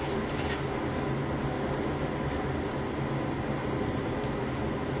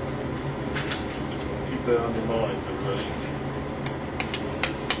 Keep that on your mind, everybody.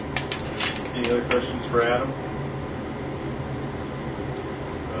 Any other questions for Adam?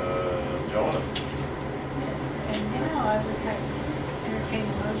 John? Yes, and now I would have to entertain a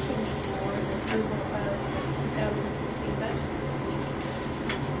motion for the approval of the 2015 budget.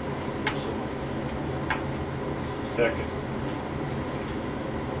 Second.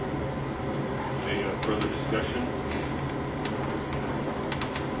 Any further discussion?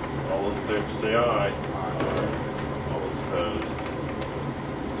 All those in favor say aye. All those opposed?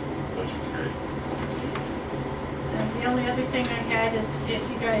 Motion carried. The only other thing I had is if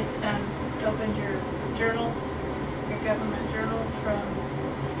you guys opened your journals, your government journals from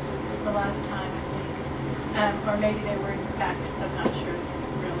the last time, I think. Or maybe they were in your packets, I'm not sure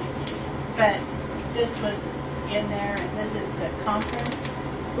really. But this was in there, and this is the conference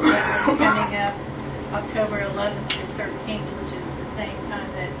that will be coming up October 11th through 13th, which is the same time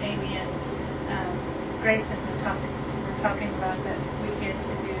that Amy and Grayson were talking about that weekend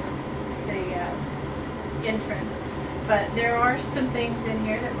to do the entrance. But there are some things in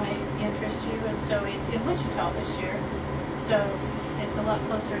here that might interest you, and so it's in Wichita this year. So it's a lot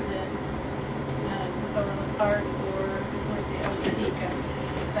closer than Overland Park or where's the Topeka.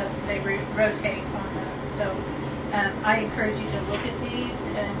 They rotate on those. So I encourage you to look at these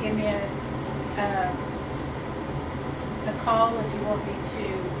and give me a call if you want me to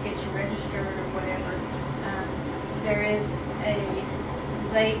get you registered or whatever. There is a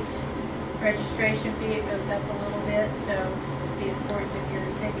late registration fee. It goes up a little bit, so it'd be important if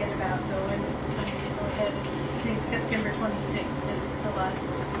you're thinking about going. Go ahead. I think September 26th is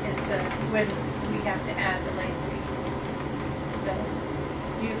when we have to add the late fee. So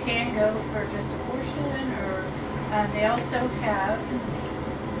you can go for just a portion, or they also have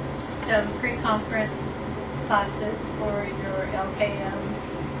some pre-conference classes for your LKM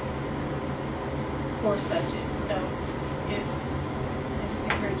core subjects. So I just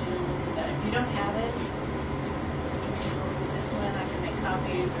encourage you to look at that. If you don't have it, this one I can make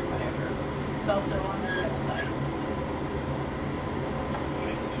copies or whatever. It's also on their website.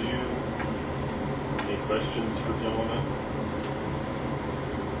 Thank you. Any questions for Jonah?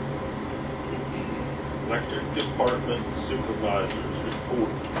 Electric Department Supervisors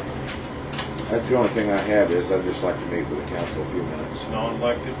Report. That's the only thing I have is I'd just like to meet with the council a few minutes.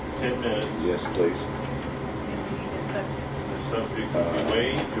 Non-elected, 10 minutes. Yes, please. The subject to be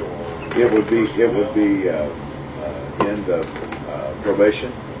wage or? It would be in the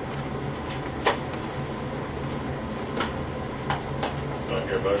probation. Do I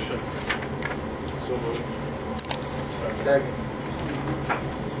hear a motion? So moved. Second.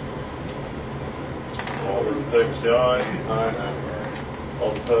 All those in favor say aye. Aye.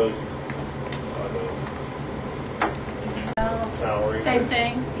 All opposed? Salary. Same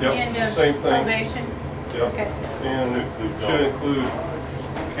thing? Yep, End of same thing. probation? Yep. Okay. And to include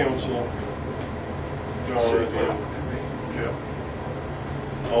council, John, and Jeff.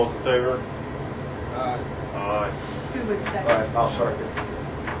 All those in favor? Aye. Aye. Who was second? Aye, I'll second.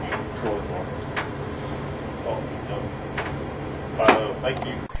 Troy. Oh, no. Thank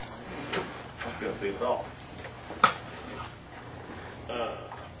you. That's going to be it all.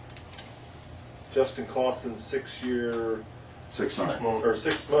 Justin Clausen's 6-year 6-9. or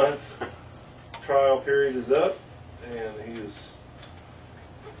 6-month trial period is up, and he is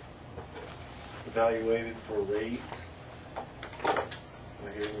evaluated for a raise. Can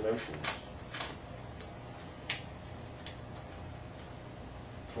I hear the motion?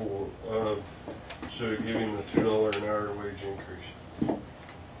 For, so give him the $2 an hour wage increase.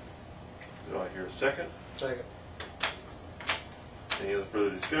 Do I hear a second? Second. Any other further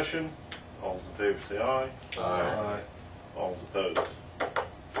discussion? All those in favor say aye. Aye. All those opposed?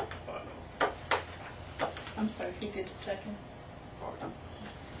 5-0. I'm sorry, who did the second?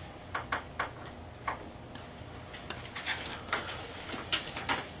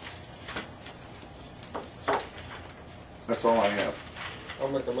 That's all I have. I'll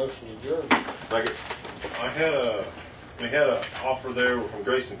make a motion to adjourn. Second. We had an offer there from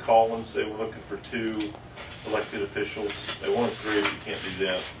Grayson Collins. They were looking for 2 elected officials. They wanted 3, but you can't do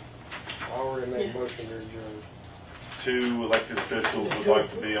that. I already made a motion to adjourn. 2 elected officials would like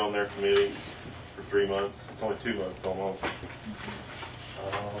to be on their committee for 3 months. It's only 2 months almost. Are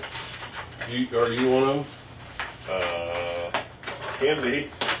you one of them? Can be.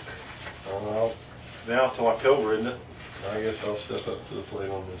 Well, Now till October, isn't it? I guess I'll step up to the plate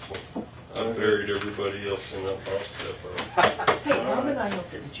on this one. I buried everybody else enough, I'll step up. Hey, Bob and I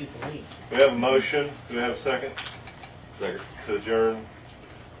looked at the Jubilee. We have a motion. Do we have a second? Second. To adjourn.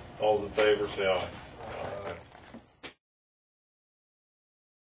 All those in favor say aye.